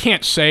smoke. I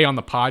can't say on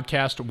the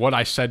podcast what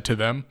I said to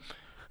them.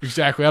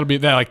 Exactly. That'll be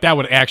that. Like that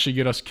would actually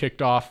get us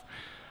kicked off.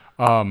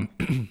 I'm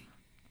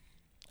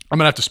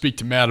gonna have to speak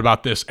to Matt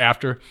about this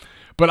after.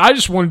 But I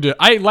just wanted to.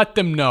 I let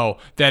them know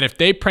that if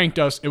they pranked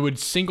us, it would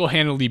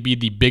single-handedly be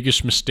the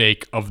biggest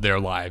mistake of their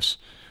lives.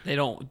 They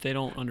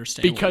don't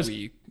understand Because what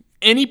we.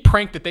 any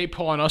prank that they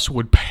pull on us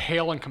would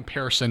pale in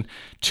comparison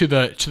to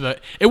the.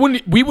 It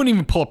wouldn't. We wouldn't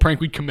even pull a prank.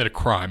 We'd commit a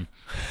crime.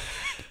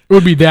 It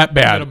would be that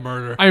bad. Commit a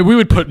murder. I mean, we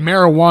would put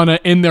marijuana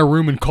in their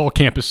room and call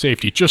campus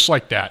safety, just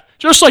like that.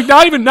 Just like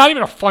not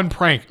even a fun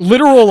prank.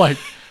 Literal like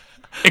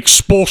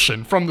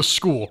expulsion from the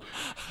school.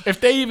 If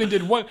they even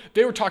did one,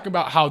 they were talking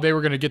about how they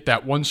were going to get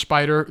that one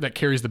spider that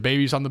carries the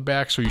babies on the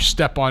back, so you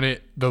step on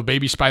it, the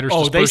baby spiders. Oh,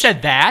 disperse. they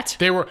said that?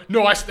 They were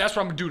that's what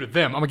I'm gonna do to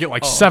them. I'm gonna get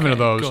like 7 of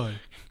those. Good.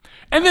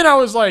 And then I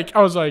was like,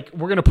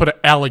 we're gonna put an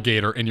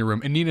alligator in your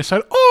room. And Nina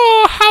said,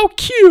 "Oh, how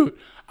cute!"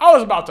 I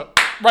was about to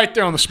right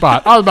there on the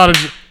spot. I was about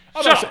to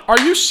say, "Are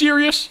you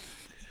serious?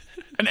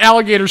 An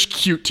alligator's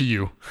cute to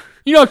you?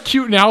 You know how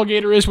cute an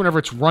alligator is whenever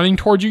it's running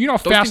towards you. You know how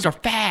Those fast things are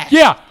fast.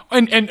 Yeah,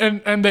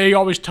 and they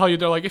always tell you,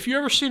 they're like, if you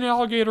ever see an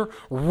alligator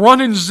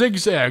running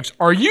zigzags,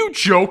 are you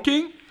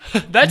joking?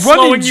 That's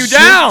Running slowing you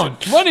down.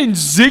 Running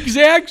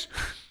zigzags?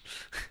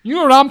 You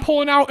know what I'm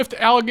pulling out if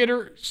the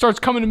alligator starts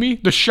coming to me?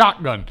 The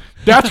shotgun.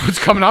 That's what's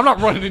coming. I'm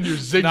not running into your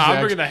zigzags. Nah, I'm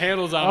bringing the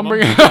handles out. I'm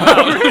bringing.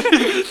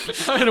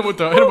 Hit him with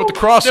the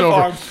crossover.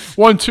 arm.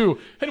 1, 2.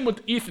 Hit him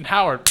with Ethan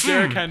Howard.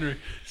 Derrick Henry.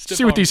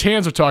 See what these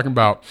hands are talking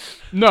about.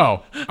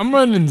 No, I'm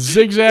running in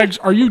zigzags.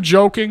 Are you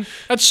joking?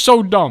 That's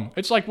so dumb.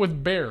 It's like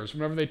with bears.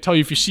 Whenever they tell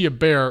you if you see a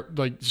bear,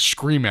 like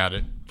scream at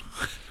it.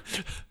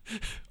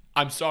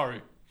 I'm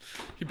sorry.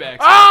 He backs.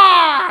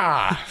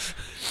 Ah!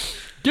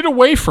 Get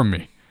away from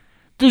me.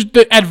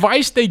 The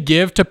advice they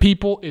give to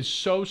people is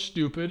so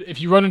stupid. If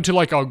you run into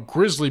like a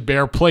grizzly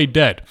bear, play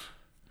dead.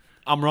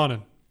 I'm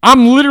running.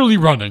 I'm literally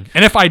running.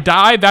 And if I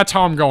die, that's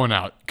how I'm going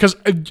out. Because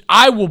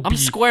I'm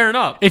squaring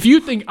up. If you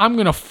think I'm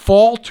going to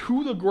fall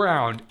to the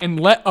ground and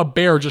let a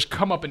bear just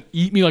come up and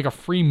eat me like a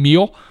free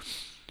meal.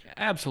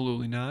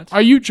 Absolutely not.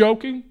 Are you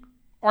joking?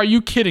 Are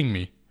you kidding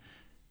me?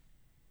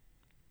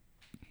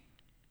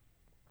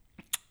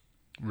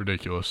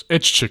 Ridiculous.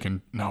 It's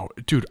chicken. No,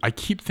 dude, I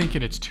keep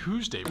thinking it's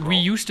Tuesday, bro. We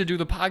used to do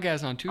the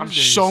podcast on Tuesdays. I'm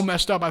so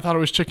messed up. I thought it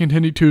was Chicken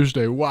Tendy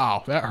Tuesday.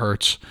 Wow, that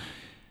hurts.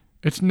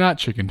 It's not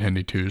Chicken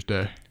Tendy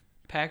Tuesday.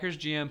 Packers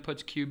GM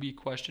puts QB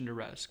question to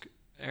rest.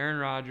 Aaron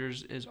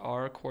Rodgers is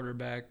our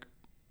quarterback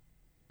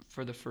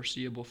for the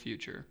foreseeable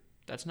future.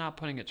 That's not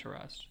putting it to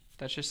rest.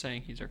 That's just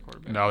saying he's our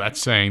quarterback. No, that's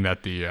saying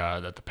that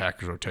the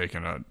Packers are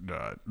taking a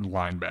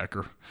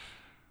linebacker.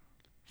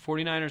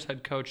 49ers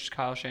head coach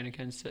Kyle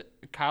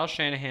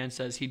Shanahan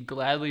says he'd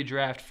gladly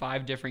draft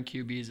 5 different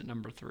QBs at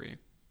number 3.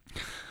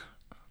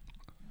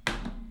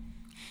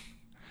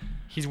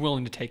 He's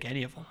willing to take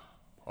any of them.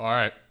 All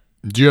right.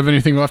 Do you have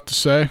anything left to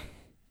say?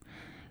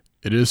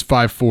 It is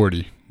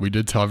 5:40. We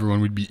did tell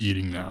everyone we'd be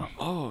eating now.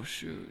 Oh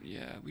shoot!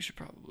 Yeah, we should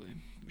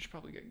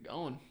probably get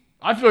going.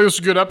 I feel like this is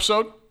a good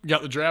episode. We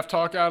got the draft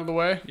talk out of the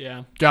way.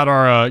 Yeah. Got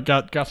our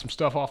got some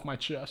stuff off my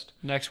chest.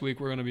 Next week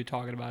we're gonna be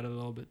talking about it a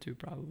little bit too,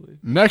 probably.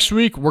 Next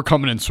week we're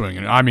coming in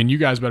swinging. I mean, you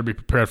guys better be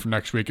prepared for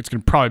next week. It's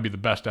gonna probably be the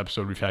best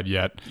episode we've had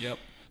yet. Yep.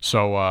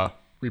 So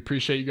we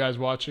appreciate you guys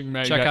watching.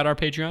 Matt, Check out our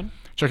Patreon.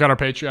 Check out our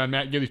Patreon.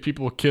 Matt, give these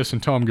people a kiss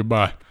and tell them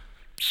goodbye.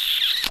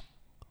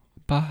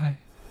 Bye.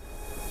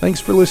 Thanks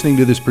for listening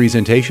to this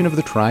presentation of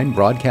the Trine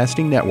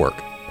Broadcasting Network,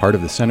 part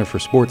of the Center for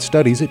Sports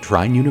Studies at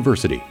Trine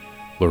University.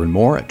 Learn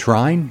more at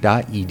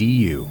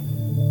trine.edu.